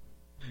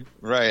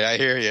 Right, I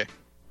hear you.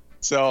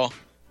 So,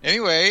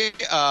 anyway,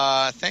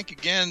 thank you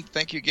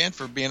again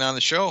for being on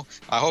the show.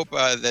 I hope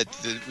that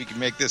we can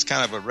make this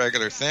kind of a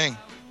regular thing.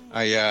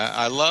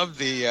 I love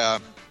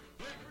give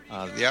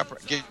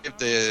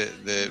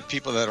the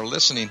people that are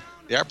listening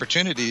the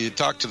opportunity to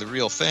talk to the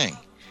real thing.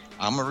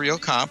 I'm a real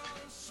cop.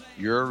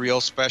 You're a real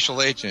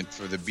special agent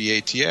for the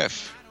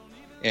BATF.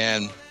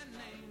 And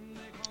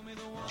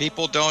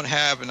people don't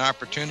have an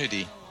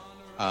opportunity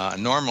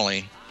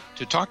normally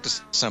to talk to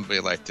somebody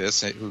like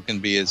this who can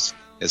be as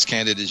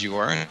candid as you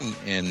are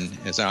and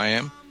as I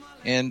am.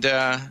 And they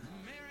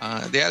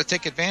ought to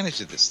take advantage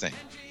of this thing.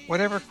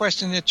 Whatever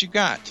question that you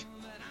got.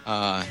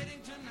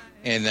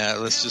 And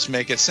let's just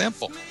make it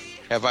simple.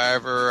 Have I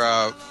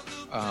ever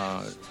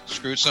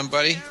screwed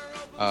somebody,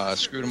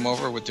 screwed them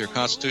over with their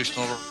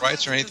constitutional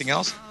rights or anything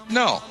else?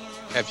 No.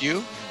 Have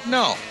you?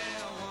 No.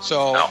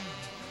 So no.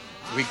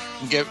 We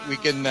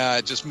can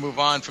just move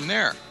on from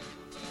there.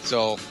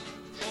 So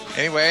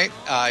anyway,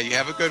 you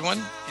have a good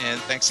one, and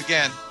thanks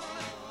again.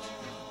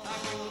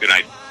 Good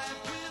night.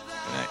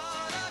 Good night.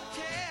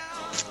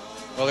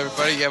 Well,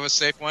 everybody, you have a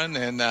safe one,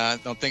 and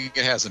don't think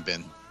it hasn't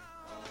been.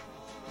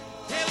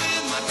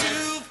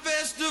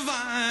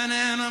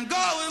 And I'm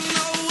going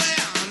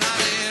nowhere.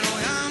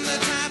 I'm the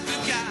type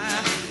of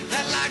guy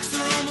that likes to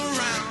roam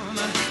around.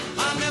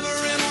 I'm never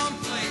in one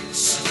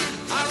place.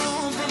 I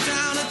roam from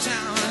town to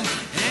town.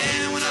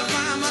 And when I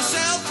find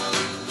myself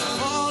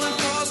falling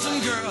for some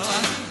girl,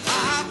 I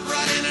hop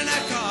right into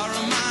that car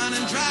of mine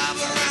and drive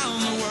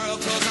around the world,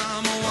 'cause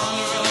I'm a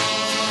wanderer.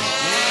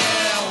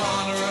 Yeah, a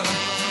wanderer.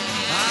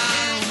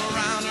 I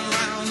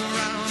roam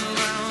around.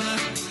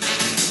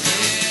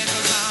 Yeah,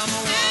 'cause I'm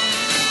a wanderer.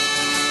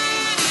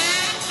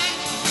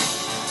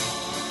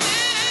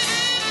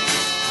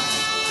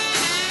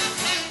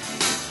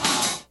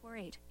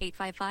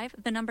 855,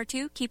 the number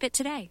 2, keep it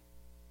today.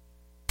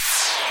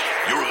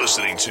 You're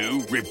listening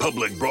to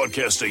Republic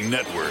Broadcasting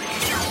Network,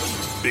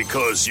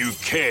 because you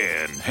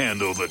can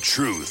handle the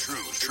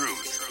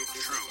truth.